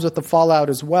have problems with the fallout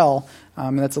as well.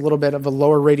 And that's a little bit of a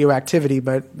lower radioactivity,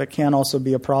 but can also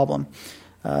be a problem.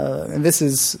 And this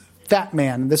is Fat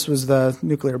Man. This was the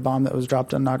nuclear bomb that was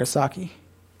dropped on Nagasaki.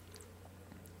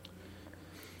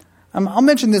 I'll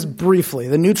mention this briefly.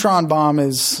 The neutron bomb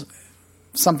is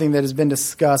something that has been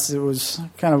discussed. It was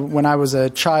kind of when I was a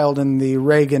child in the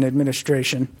Reagan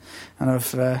administration. I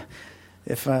don't know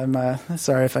if I'm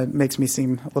sorry if it makes me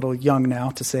seem a little young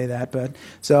now to say that, but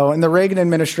so in the Reagan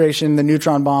administration, the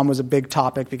neutron bomb was a big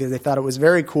topic because they thought it was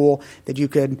very cool that you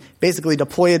could basically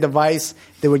deploy a device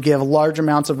that would give large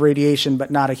amounts of radiation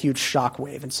but not a huge shock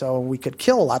wave, and so we could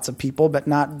kill lots of people but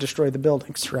not destroy the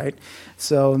buildings, right?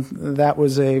 So that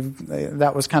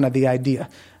was kind of the idea.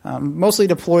 Mostly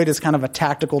deployed as kind of a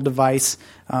tactical device,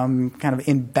 kind of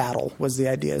in battle was the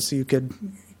idea, so you could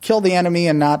kill the enemy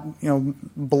and not,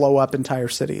 blow up entire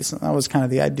cities. That was kind of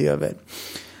the idea of it.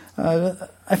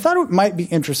 I thought it might be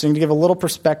interesting to give a little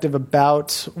perspective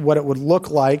about what it would look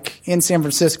like in San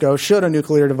Francisco should a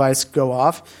nuclear device go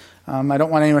off. I don't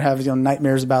want anyone to have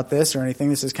nightmares about this or anything.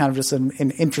 This is kind of just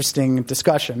an interesting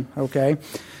discussion. Okay,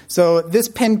 so this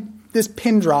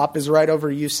pin drop is right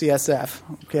over UCSF.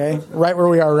 Okay, right where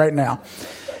we are right now,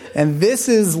 and this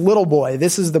is Little Boy.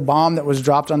 This is the bomb that was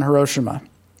dropped on Hiroshima.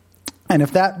 And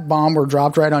if that bomb were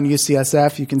dropped right on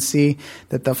UCSF, you can see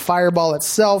that the fireball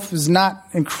itself is not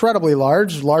incredibly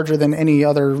larger than any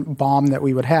other bomb that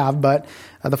we would have, but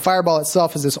the fireball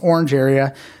itself is this orange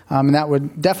area, and that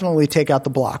would definitely take out the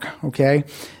block, okay?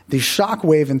 The shock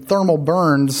wave and thermal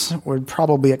burns would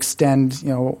probably extend,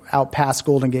 out past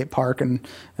Golden Gate Park and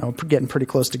getting pretty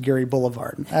close to Geary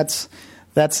Boulevard. That's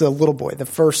a Little Boy, the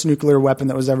first nuclear weapon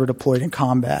that was ever deployed in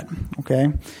combat,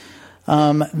 okay?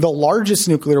 The largest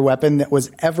nuclear weapon that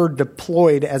was ever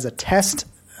deployed as a test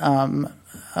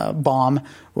bomb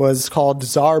was called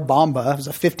Tsar Bomba. It was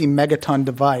a 50-megaton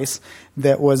device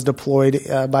that was deployed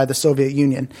by the Soviet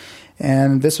Union.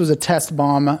 And this was a test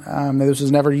bomb. This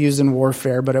was never used in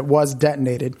warfare, but it was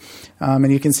detonated. And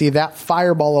you can see that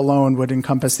fireball alone would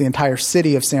encompass the entire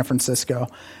city of San Francisco.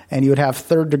 And you would have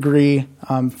third-degree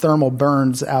thermal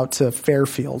burns out to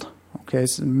Fairfield. Okay,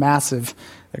 it's a massive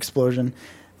explosion.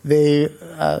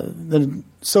 The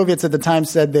Soviets at the time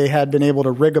said they had been able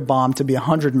to rig a bomb to be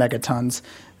 100 megatons,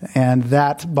 and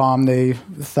that bomb they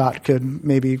thought could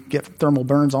maybe get thermal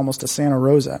burns almost to Santa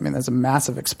Rosa. I mean, that's a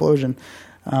massive explosion,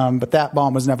 but that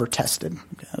bomb was never tested.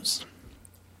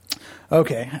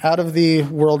 Okay, out of the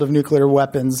world of nuclear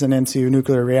weapons and into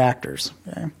nuclear reactors.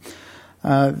 Okay.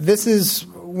 This is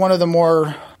one of the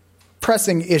more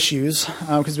pressing issues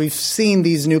because we've seen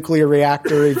these nuclear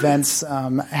reactor events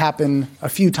happen a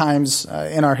few times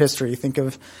in our history. Think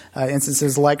of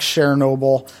instances like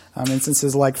Chernobyl,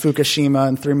 instances like Fukushima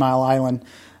and 3 Mile Island.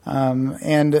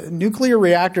 And nuclear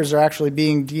reactors are actually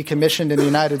being decommissioned in the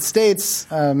United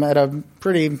States at a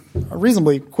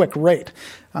reasonably quick rate.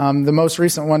 The most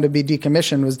recent one to be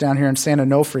decommissioned was down here in San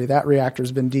Onofre. That reactor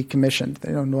has been decommissioned.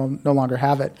 They no longer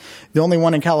have it. The only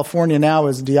one in California now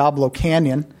is Diablo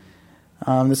Canyon.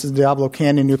 This is Diablo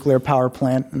Canyon Nuclear Power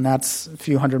Plant, and that's a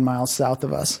few hundred miles south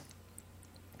of us.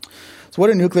 So what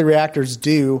do nuclear reactors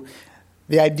do?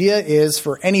 The idea is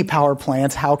for any power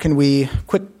plant, how can we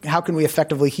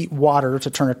effectively heat water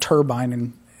to turn a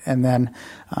turbine and then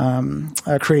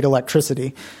create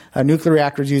electricity? Nuclear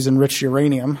reactors use enriched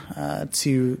uranium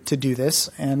to do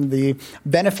this, and the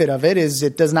benefit of it is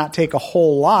it does not take a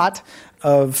whole lot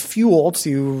of fuel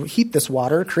to heat this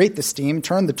water, create the steam,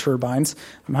 turn the turbines.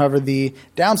 However, the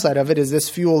downside of it is this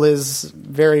fuel is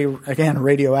very, again,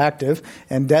 radioactive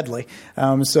and deadly.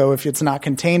 So if it's not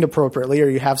contained appropriately or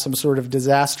you have some sort of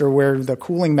disaster where the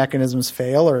cooling mechanisms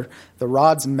fail or the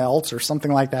rods melt or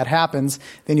something like that happens,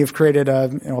 then you've created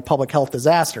a public health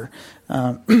disaster.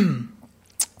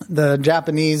 The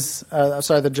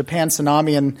Japan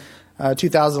tsunami in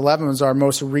 2011 was our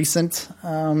most recent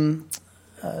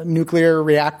nuclear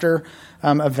reactor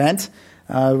event.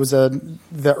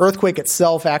 The earthquake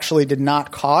itself actually did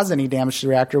not cause any damage to the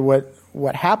reactor.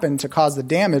 What happened to cause the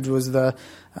damage was the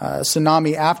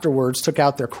tsunami afterwards took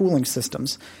out their cooling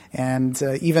systems. And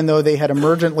even though they had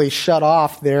emergently shut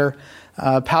off their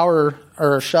power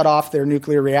or shut off their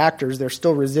nuclear reactors, there's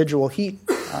still residual heat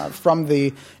from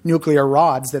the nuclear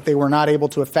rods that they were not able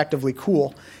to effectively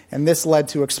cool. And this led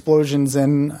to explosions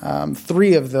in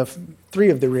three of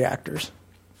the reactors.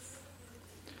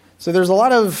 So there's a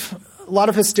lot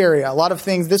of hysteria, a lot of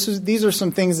things. These are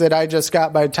some things that I just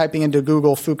got by typing into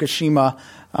Google Fukushima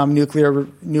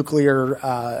nuclear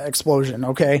explosion.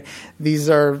 Okay, these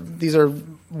are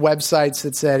websites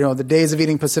that said, the days of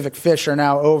eating Pacific fish are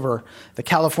now over. The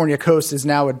California coast is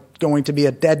now going to be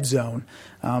a dead zone.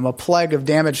 A plague of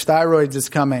damaged thyroids is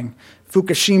coming.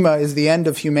 Fukushima is the end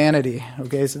of humanity.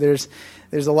 Okay, so there's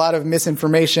a lot of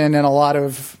misinformation and a lot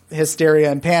of hysteria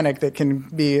and panic that can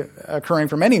be occurring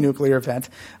from any nuclear event,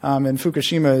 and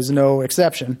Fukushima is no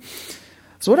exception.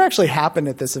 So what actually happened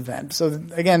at this event? So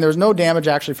again, there was no damage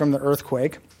actually from the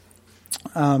earthquake.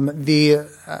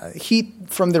 The heat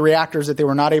from the reactors that they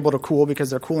were not able to cool because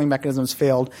their cooling mechanisms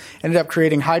failed ended up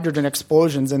creating hydrogen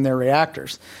explosions in their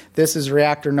reactors. This is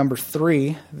reactor number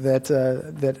 3 that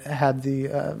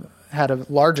had a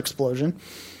large explosion.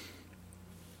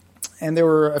 And there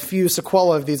were a few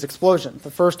sequelae of these explosions.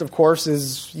 The first, of course,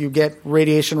 is you get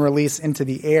radiation release into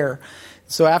the air.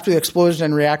 So after the explosion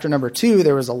in reactor number 2,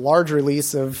 there was a large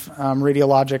release of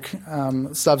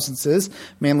radiologic substances,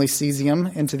 mainly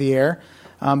cesium, into the air.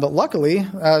 But luckily,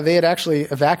 they had actually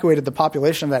evacuated the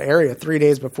population of that area 3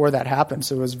 days before that happened,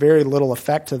 so there was very little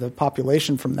effect to the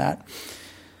population from that.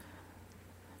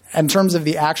 In terms of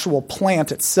the actual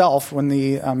plant itself, when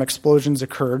the explosions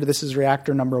occurred, this is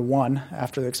reactor number 1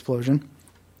 after the explosion,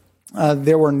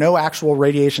 there were no actual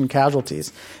radiation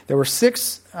casualties. There were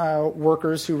 6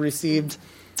 workers who received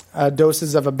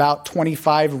doses of about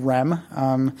 25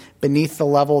 rem, beneath the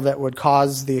level that would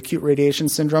cause the acute radiation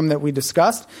syndrome that we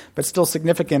discussed, but still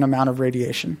significant amount of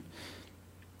radiation.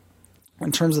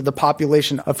 In terms of the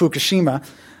population of Fukushima,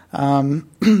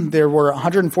 there were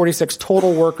 146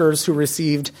 total workers who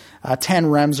received 10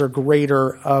 rems or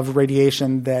greater of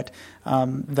radiation that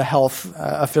the health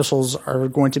officials are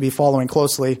going to be following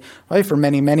closely probably for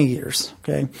many, many years.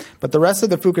 Okay, but the rest of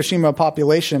the Fukushima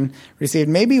population received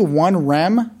maybe 1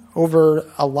 rem over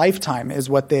a lifetime is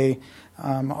what they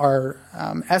are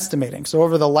estimating. So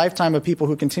over the lifetime of people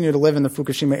who continue to live in the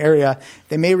Fukushima area,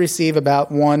 they may receive about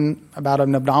an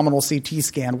abdominal CT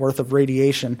scan worth of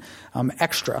radiation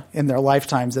extra in their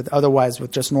lifetimes that otherwise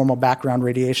with just normal background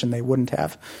radiation they wouldn't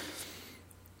have.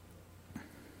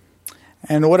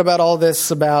 And what about all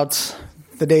this about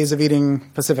the days of eating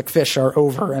Pacific fish are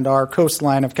over and our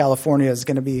coastline of California is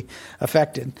going to be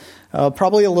affected?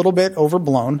 Probably a little bit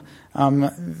overblown.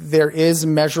 There is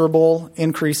measurable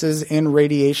increases in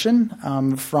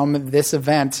radiation from this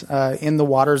event in the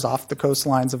waters off the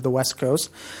coastlines of the West Coast.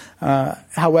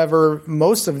 However,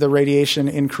 most of the radiation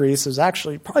increase has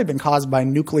actually probably been caused by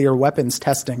nuclear weapons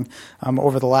testing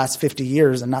over the last 50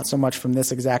 years and not so much from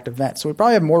this exact event. So we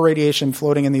probably have more radiation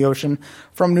floating in the ocean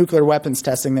from nuclear weapons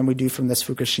testing than we do from this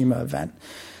Fukushima event.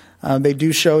 They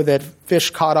do show that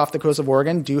fish caught off the coast of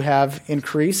Oregon do have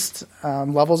increased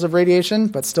levels of radiation,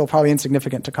 but still probably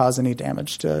insignificant to cause any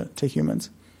damage to humans.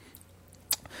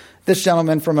 This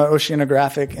gentleman from an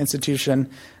oceanographic institution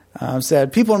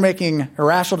said, people are making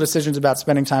irrational decisions about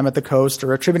spending time at the coast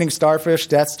or attributing starfish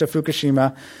deaths to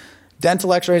Fukushima.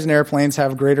 Dental x-rays and airplanes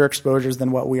have greater exposures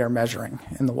than what we are measuring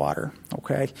in the water.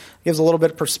 Okay, gives a little bit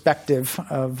of perspective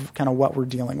of kind of what we're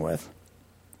dealing with.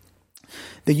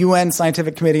 The UN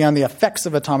Scientific Committee on the Effects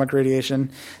of Atomic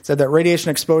Radiation said that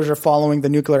radiation exposure following the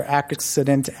nuclear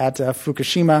accident at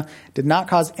Fukushima did not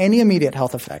cause any immediate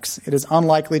health effects. It is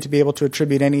unlikely to be able to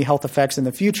attribute any health effects in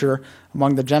the future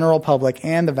among the general public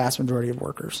and the vast majority of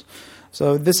workers.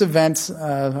 So this event,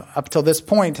 up till this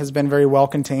point, has been very well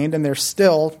contained, and they're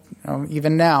still,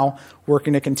 even now,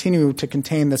 working to continue to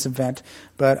contain this event.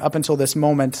 But up until this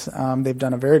moment, they've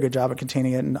done a very good job at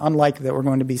containing it, and unlikely that we're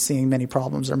going to be seeing many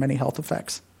problems or many health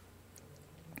effects.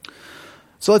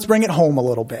 So let's bring it home a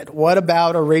little bit. What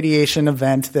about a radiation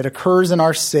event that occurs in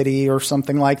our city or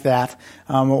something like that?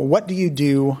 What do you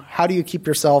do? How do you keep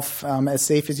yourself as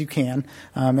safe as you can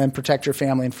and protect your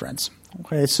family and friends?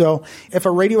 Okay, so if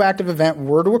a radioactive event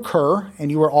were to occur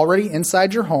and you were already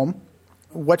inside your home,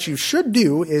 what you should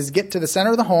do is get to the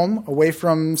center of the home, away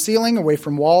from ceiling, away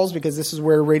from walls, because this is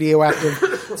where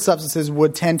radioactive substances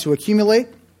would tend to accumulate.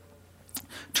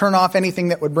 Turn off anything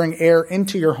that would bring air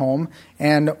into your home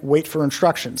and wait for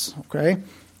instructions. Okay?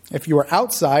 If you are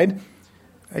outside,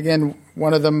 again,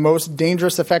 one of the most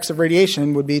dangerous effects of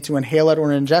radiation would be to inhale it or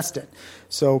ingest it.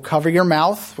 So cover your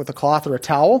mouth with a cloth or a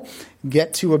towel.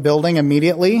 Get to a building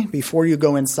immediately. Before you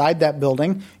go inside that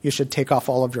building, you should take off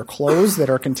all of your clothes that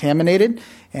are contaminated.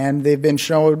 And it's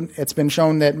been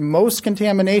shown that most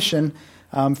contamination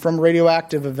from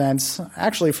radioactive events,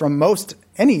 actually from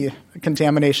any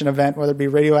contamination event, whether it be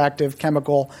radioactive,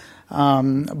 chemical,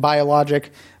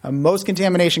 biologic, most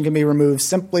contamination can be removed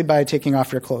simply by taking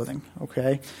off your clothing.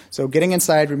 Okay, so getting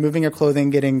inside, removing your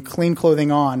clothing, getting clean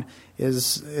clothing on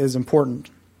is important.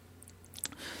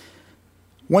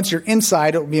 Once you're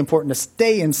inside, it will be important to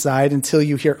stay inside until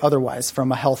you hear otherwise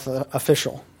from a health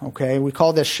official. Okay, we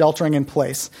call this sheltering in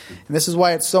place, and this is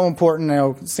why it's so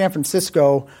important. San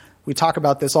Francisco, we talk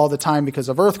about this all the time because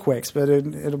of earthquakes, but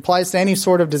it applies to any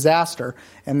sort of disaster,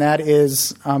 and that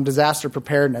is disaster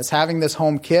preparedness. Having this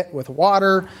home kit with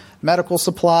water, medical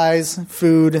supplies,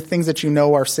 food, things that you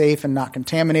know are safe and not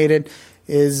contaminated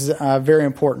is very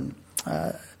important.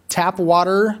 Tap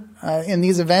water in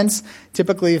these events,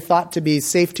 typically thought to be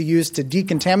safe to use to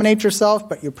decontaminate yourself,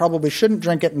 but you probably shouldn't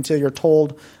drink it until you're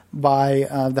told by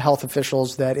the health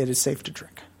officials that it is safe to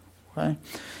drink. Okay?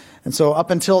 And so up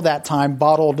until that time,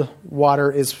 bottled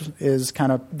water is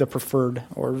kind of the preferred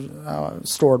or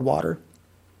stored water.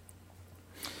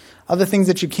 Other things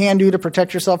that you can do to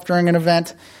protect yourself during an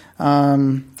event,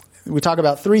 we talk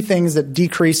about three things that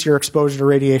decrease your exposure to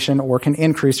radiation or can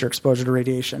increase your exposure to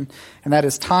radiation, and that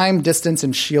is time, distance,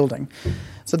 and shielding.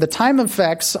 So the time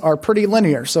effects are pretty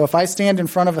linear. So if I stand in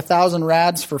front of 1,000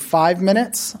 rads for 5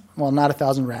 minutes, well, not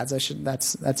 1,000 rads.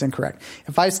 That's incorrect.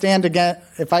 If I stand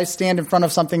in front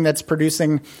of something that's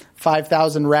producing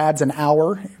 5,000 rads an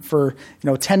hour for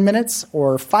 10 minutes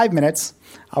or 5 minutes,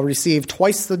 I'll receive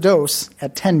twice the dose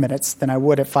at 10 minutes than I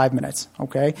would at 5 minutes,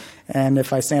 okay? And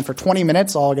if I stand for 20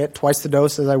 minutes, I'll get twice the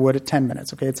dose as I would at 10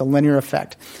 minutes, okay? It's a linear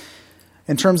effect.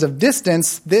 In terms of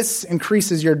distance, this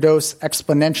increases your dose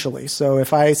exponentially. So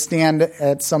if I stand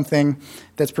at something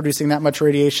that's producing that much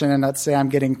radiation, and let's say I'm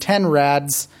getting 10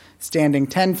 rads standing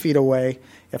 10 feet away,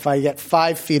 if I get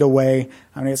 5 feet away,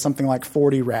 I'm going to get something like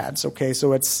 40 rads, okay?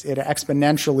 So it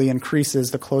exponentially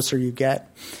increases the closer you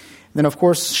get. Then, of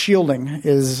course, shielding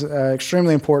is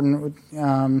extremely important.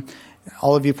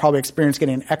 All of you probably experienced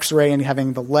getting an X-ray and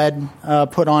having the lead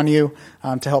put on you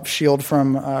to help shield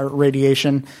from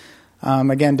radiation.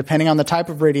 Again, depending on the type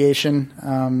of radiation,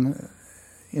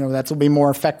 that will be more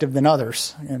effective than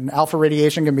others. And alpha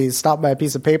radiation can be stopped by a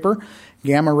piece of paper.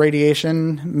 Gamma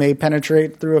radiation may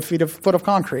penetrate through a foot of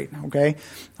concrete, okay?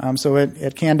 So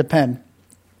it can depend.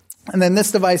 And then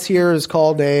this device here is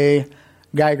called a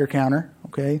Geiger counter,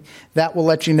 okay? That will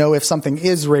let you know if something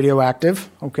is radioactive,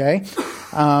 okay?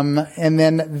 And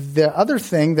then the other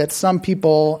thing that some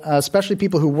people, especially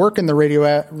people who work in the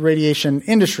radiation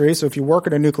industry, so if you work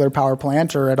at a nuclear power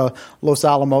plant or at a Los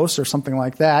Alamos or something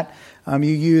like that, you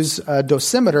use a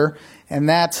dosimeter, and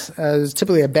that is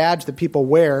typically a badge that people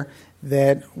wear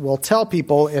that will tell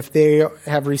people if they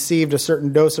have received a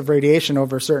certain dose of radiation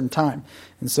over a certain time.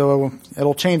 And so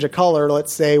it'll change a color,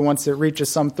 let's say, once it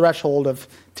reaches some threshold of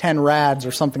 10 rads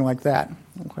or something like that.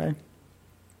 Okay.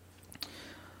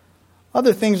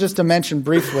 Other things just to mention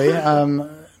briefly.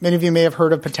 Many of you may have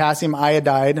heard of potassium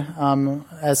iodide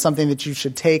as something that you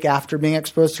should take after being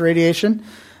exposed to radiation.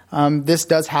 This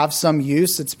does have some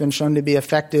use. It's been shown to be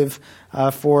effective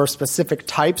for specific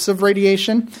types of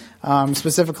radiation.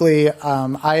 Specifically,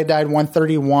 iodide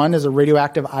 131 is a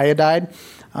radioactive iodide.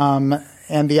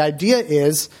 And the idea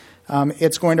is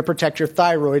it's going to protect your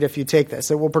thyroid if you take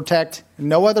this. It will protect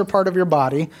no other part of your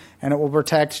body, and it will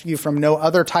protect you from no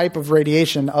other type of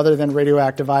radiation other than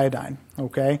radioactive iodine.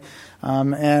 Okay?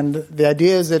 And the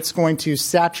idea is it's going to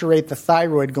saturate the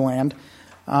thyroid gland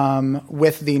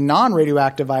with the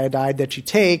non-radioactive iodide that you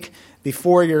take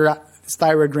before your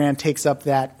thyroid gland takes up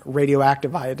that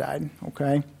radioactive iodide,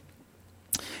 okay?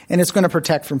 And it's going to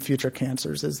protect from future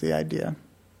cancers is the idea.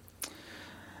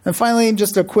 And finally,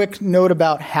 just a quick note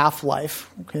about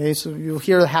half-life, okay? So you'll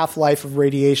hear the half-life of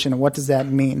radiation, and what does that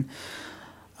mean?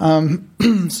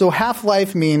 So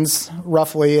half-life means,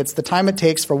 roughly, it's the time it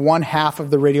takes for 1/2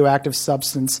 of the radioactive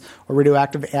substance or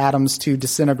radioactive atoms to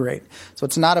disintegrate. So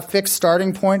it's not a fixed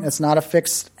starting point. It's not a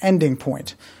fixed ending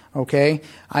point, okay?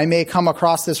 I may come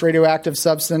across this radioactive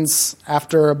substance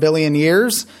after 1 billion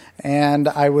years, and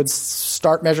I would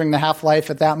start measuring the half-life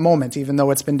at that moment, even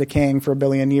though it's been decaying for 1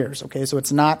 billion years, okay? So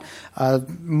it's not a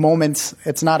moment,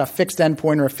 it's not a fixed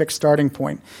endpoint or a fixed starting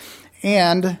point.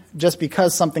 And just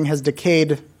because something has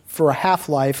decayed for a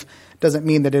half-life doesn't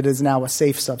mean that it is now a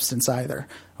safe substance either.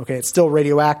 Okay, it's still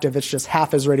radioactive. It's just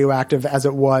half as radioactive as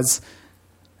it was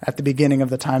at the beginning of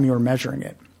the time you were measuring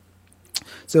it.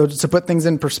 So to put things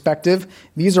in perspective,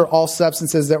 these are all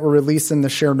substances that were released in the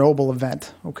Chernobyl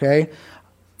event. Okay,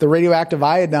 the radioactive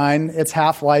iodine, its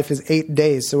half-life is 8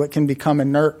 days, so it can become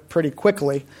inert pretty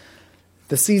quickly.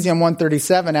 The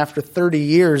cesium-137, after 30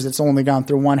 years, it's only gone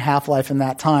through one half-life in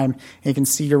that time. And you can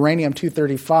see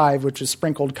uranium-235, which is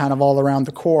sprinkled kind of all around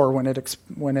the core when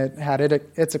it had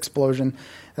its explosion.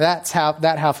 That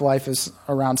half-life is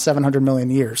around 700 million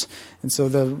years. And so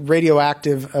the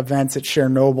radioactive events at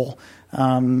Chernobyl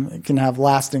can have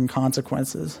lasting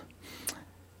consequences.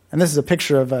 And this is a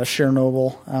picture of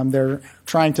Chernobyl. They're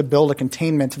trying to build a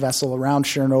containment vessel around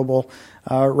Chernobyl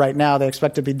right now. They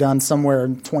expect to be done somewhere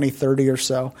in 2030 or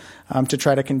so to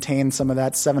try to contain some of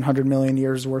that 700 million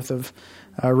years worth of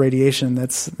radiation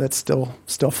that's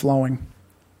still flowing.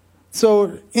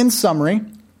 So in summary,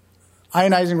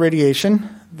 ionizing radiation,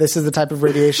 this is the type of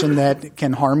radiation that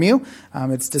can harm you.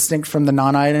 It's distinct from the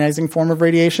non-ionizing form of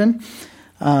radiation.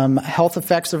 Health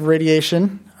effects of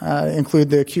radiation include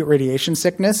the acute radiation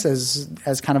sickness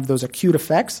as kind of those acute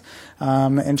effects.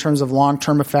 In terms of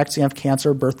long-term effects, you have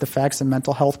cancer, birth defects, and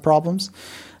mental health problems.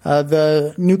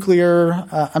 The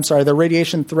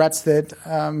radiation threats that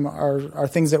are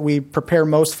things that we prepare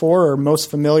most for or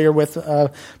most familiar with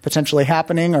potentially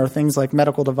happening are things like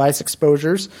medical device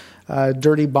exposures,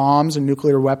 dirty bombs, and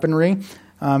nuclear weaponry.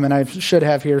 And I should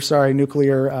have here,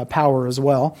 nuclear power as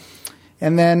well.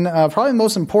 And then probably the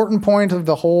most important point of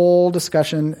the whole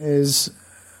discussion is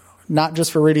not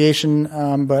just for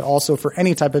radiation, but also for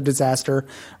any type of disaster,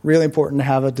 really important to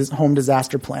have a home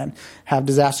disaster plan. Have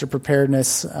disaster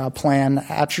preparedness plan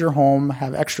at your home.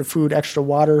 Have extra food, extra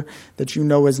water that you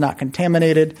know is not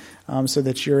contaminated so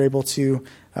that you're able to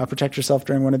protect yourself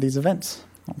during one of these events.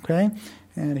 Okay?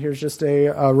 And here's just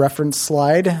a reference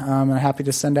slide. I'm happy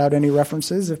to send out any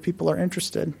references if people are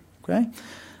interested. Okay?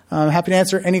 I'm happy to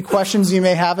answer any questions you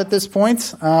may have at this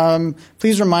point.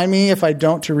 Please remind me if I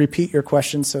don't to repeat your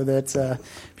question so that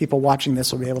people watching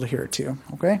this will be able to hear it too.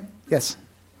 Okay? Yes?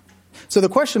 So the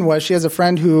question was, she has a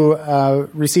friend who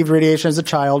received radiation as a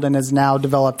child and has now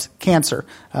developed cancer,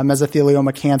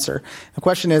 mesothelioma cancer. The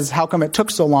question is, how come it took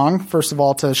so long, first of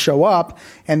all, to show up,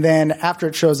 and then after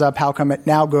it shows up, how come it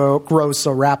now grows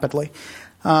so rapidly?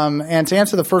 And to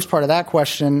answer the first part of that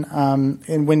question,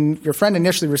 and when your friend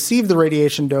initially received the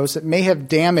radiation dose, it may have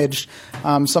damaged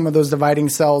some of those dividing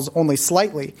cells only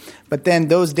slightly. But then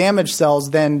those damaged cells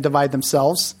then divide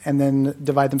themselves, and then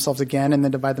divide themselves again, and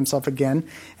then divide themselves again.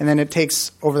 And then it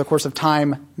takes, over the course of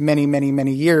time, many, many,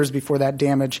 many years before that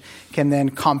damage can then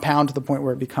compound to the point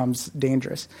where it becomes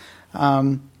dangerous.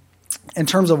 In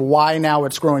terms of why now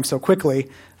it's growing so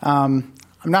quickly,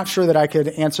 I'm not sure that I could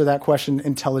answer that question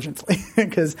intelligently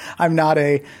because I'm not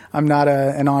an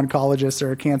oncologist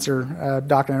or a cancer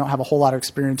doctor. I don't have a whole lot of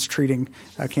experience treating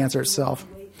cancer itself.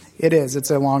 It is. It's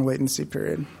a long latency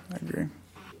period. I agree.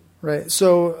 Right.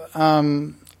 So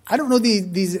I don't know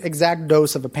the exact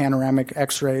dose of a panoramic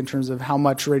X-ray in terms of how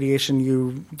much radiation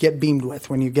you get beamed with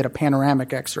when you get a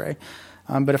panoramic X-ray.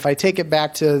 But if I take it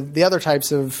back to the other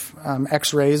types of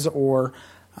X-rays or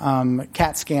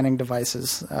CAT scanning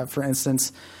devices, for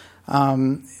instance.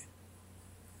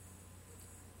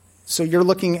 So you're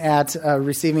looking at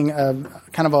receiving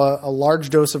a large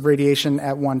dose of radiation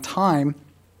at one time,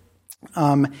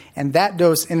 and that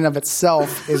dose in and of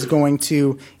itself is going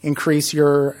to increase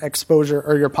your exposure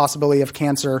or your possibility of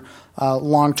cancer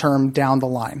long-term down the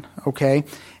line. Okay,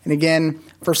 and again,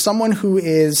 for someone who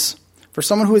is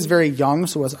very young,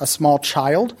 so as a small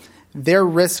child, their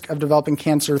risk of developing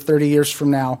cancer 30 years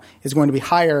from now is going to be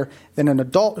higher than an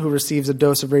adult who receives a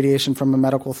dose of radiation from a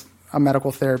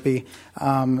medical therapy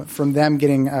from them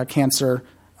getting cancer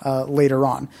later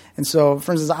on. And so,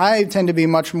 for instance, I tend to be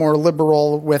much more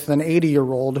liberal with an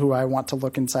 80-year-old who I want to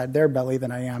look inside their belly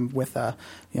than I am with a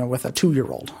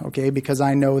 2-year-old. Okay, because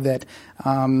I know that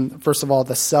first of all,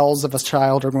 the cells of a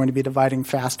child are going to be dividing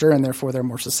faster, and therefore they're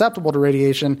more susceptible to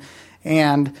radiation.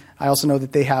 And I also know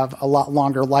that they have a lot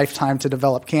longer lifetime to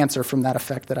develop cancer from that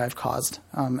effect that I've caused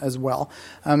as well.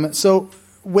 So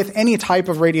with any type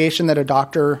of radiation that a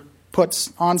doctor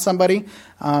puts on somebody,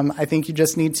 I think you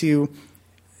just need to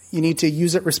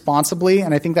use it responsibly,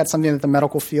 and I think that's something that the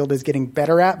medical field is getting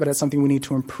better at, but it's something we need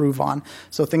to improve on.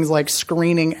 So things like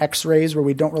screening X-rays where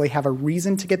we don't really have a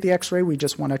reason to get the X-ray, we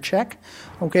just want to check,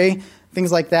 okay? Things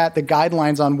like that, the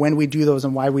guidelines on when we do those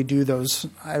and why we do those,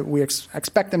 we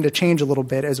expect them to change a little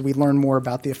bit as we learn more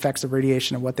about the effects of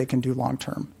radiation and what they can do long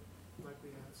term.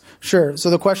 Sure. So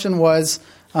the question was,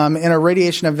 in a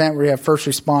radiation event where you have first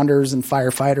responders and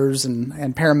firefighters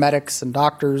and paramedics and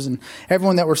doctors and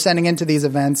everyone that we're sending into these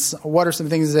events, what are some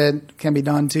things that can be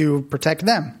done to protect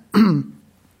them?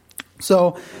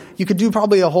 So you could do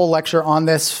probably a whole lecture on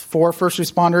this for first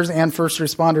responders, and first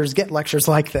responders get lectures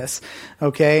like this,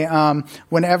 okay?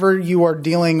 Whenever you are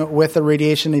dealing with a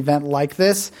radiation event like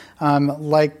this,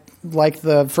 like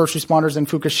the first responders in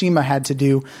Fukushima had to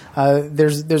do,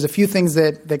 there's a few things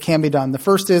that can be done. The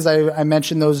first is I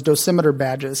mentioned those dosimeter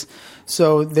badges.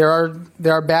 So there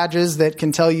are badges that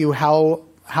can tell you how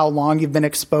long you've been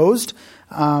exposed,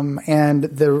 and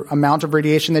the amount of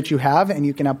radiation that you have, and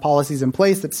you can have policies in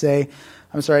place that say,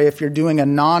 if you're doing a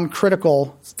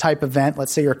non-critical type event,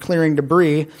 let's say you're clearing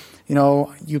debris,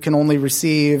 you can only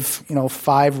receive,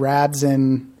 5 rads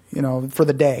for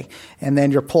the day, and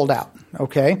then you're pulled out,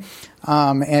 okay?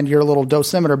 And your little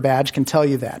dosimeter badge can tell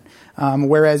you that.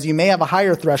 Whereas you may have a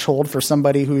higher threshold for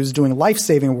somebody who's doing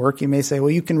life-saving work. You may say,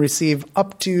 well, you can receive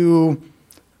up to,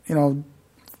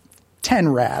 10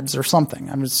 rads or something.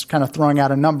 I'm just kind of throwing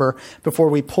out a number before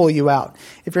we pull you out.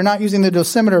 If you're not using the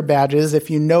dosimeter badges,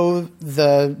 if you know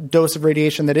the dose of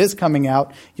radiation that is coming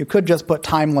out, you could just put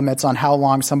time limits on how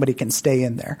long somebody can stay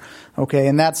in there. Okay,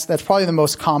 and that's probably the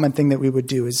most common thing that we would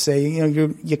do is say,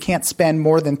 you can't spend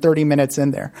more than 30 minutes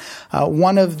in there.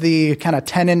 One of the kind of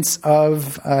tenets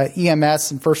of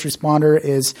EMS and first responder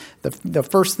is the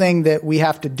first thing that we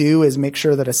have to do is make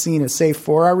sure that a scene is safe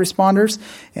for our responders.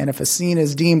 And if a scene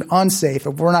is deemed unsafe,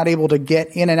 if we're not able to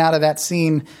get in and out of that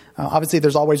scene, obviously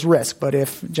there's always risk, but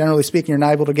if, generally speaking, you're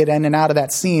not able to get in and out of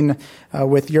that scene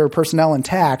with your personnel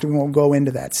intact, we won't go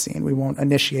into that scene. We won't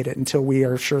initiate it until we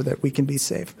are sure that we can be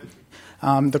safe.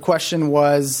 The question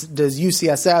was, does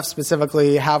UCSF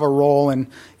specifically have a role in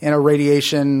a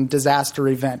radiation disaster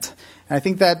event? And I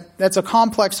think that's a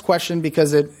complex question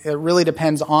because it really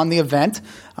depends on the event,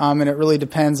 and it really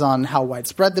depends on how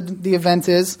widespread the event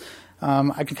is.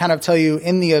 I can kind of tell you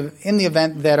in the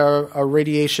event that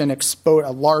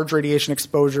a large radiation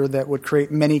exposure that would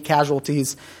create many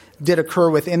casualties did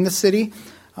occur within the city,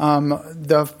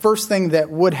 the first thing that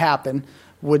would happen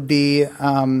would be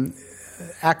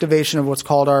activation of what's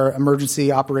called our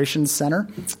Emergency Operations Center,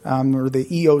 or the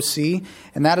EOC,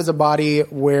 and that is a body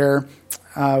where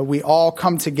we all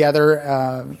come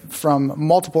together from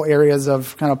multiple areas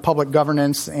of kind of public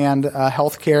governance and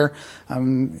healthcare,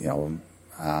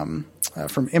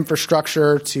 from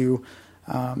infrastructure to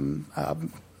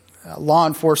law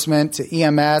enforcement to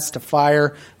EMS to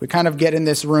fire. We kind of get in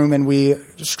this room and we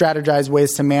strategize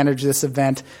ways to manage this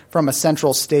event from a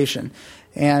central station.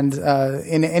 And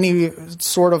in any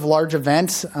sort of large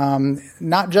event,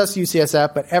 not just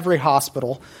UCSF, but every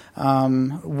hospital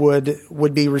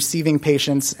would be receiving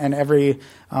patients, and every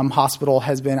hospital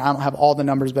has been, I don't have all the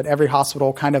numbers, but every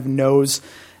hospital kind of knows,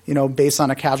 based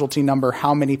on a casualty number,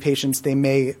 how many patients they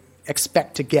may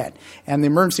expect to get. And the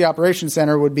Emergency Operations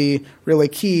Center would be really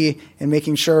key in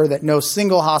making sure that no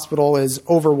single hospital is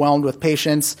overwhelmed with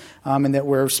patients, and that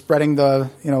we're spreading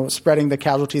the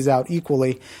casualties out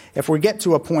equally. If we get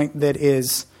to a point that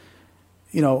is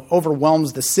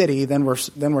overwhelms the city, then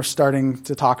we're starting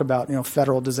to talk about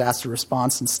federal disaster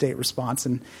response and state response,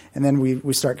 and then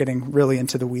we start getting really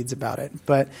into the weeds about it.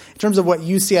 But in terms of what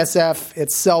UCSF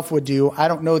itself would do, I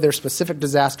don't know their specific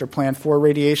disaster plan for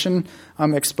radiation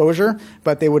exposure,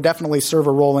 but they would definitely serve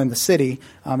a role in the city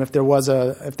if there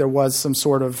was some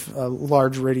sort of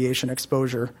large radiation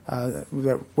exposure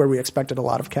where we expected a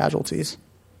lot of casualties.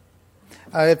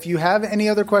 If you have any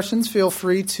other questions, feel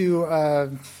free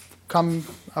to come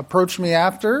approach me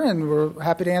after, and we're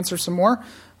happy to answer some more.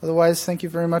 Otherwise, thank you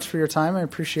very much for your time. I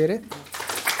appreciate it.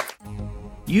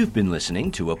 You've been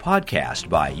listening to a podcast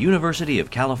by University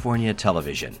of California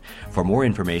Television. For more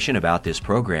information about this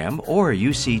program or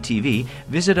UCTV,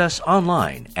 visit us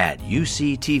online at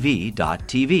uctv.tv.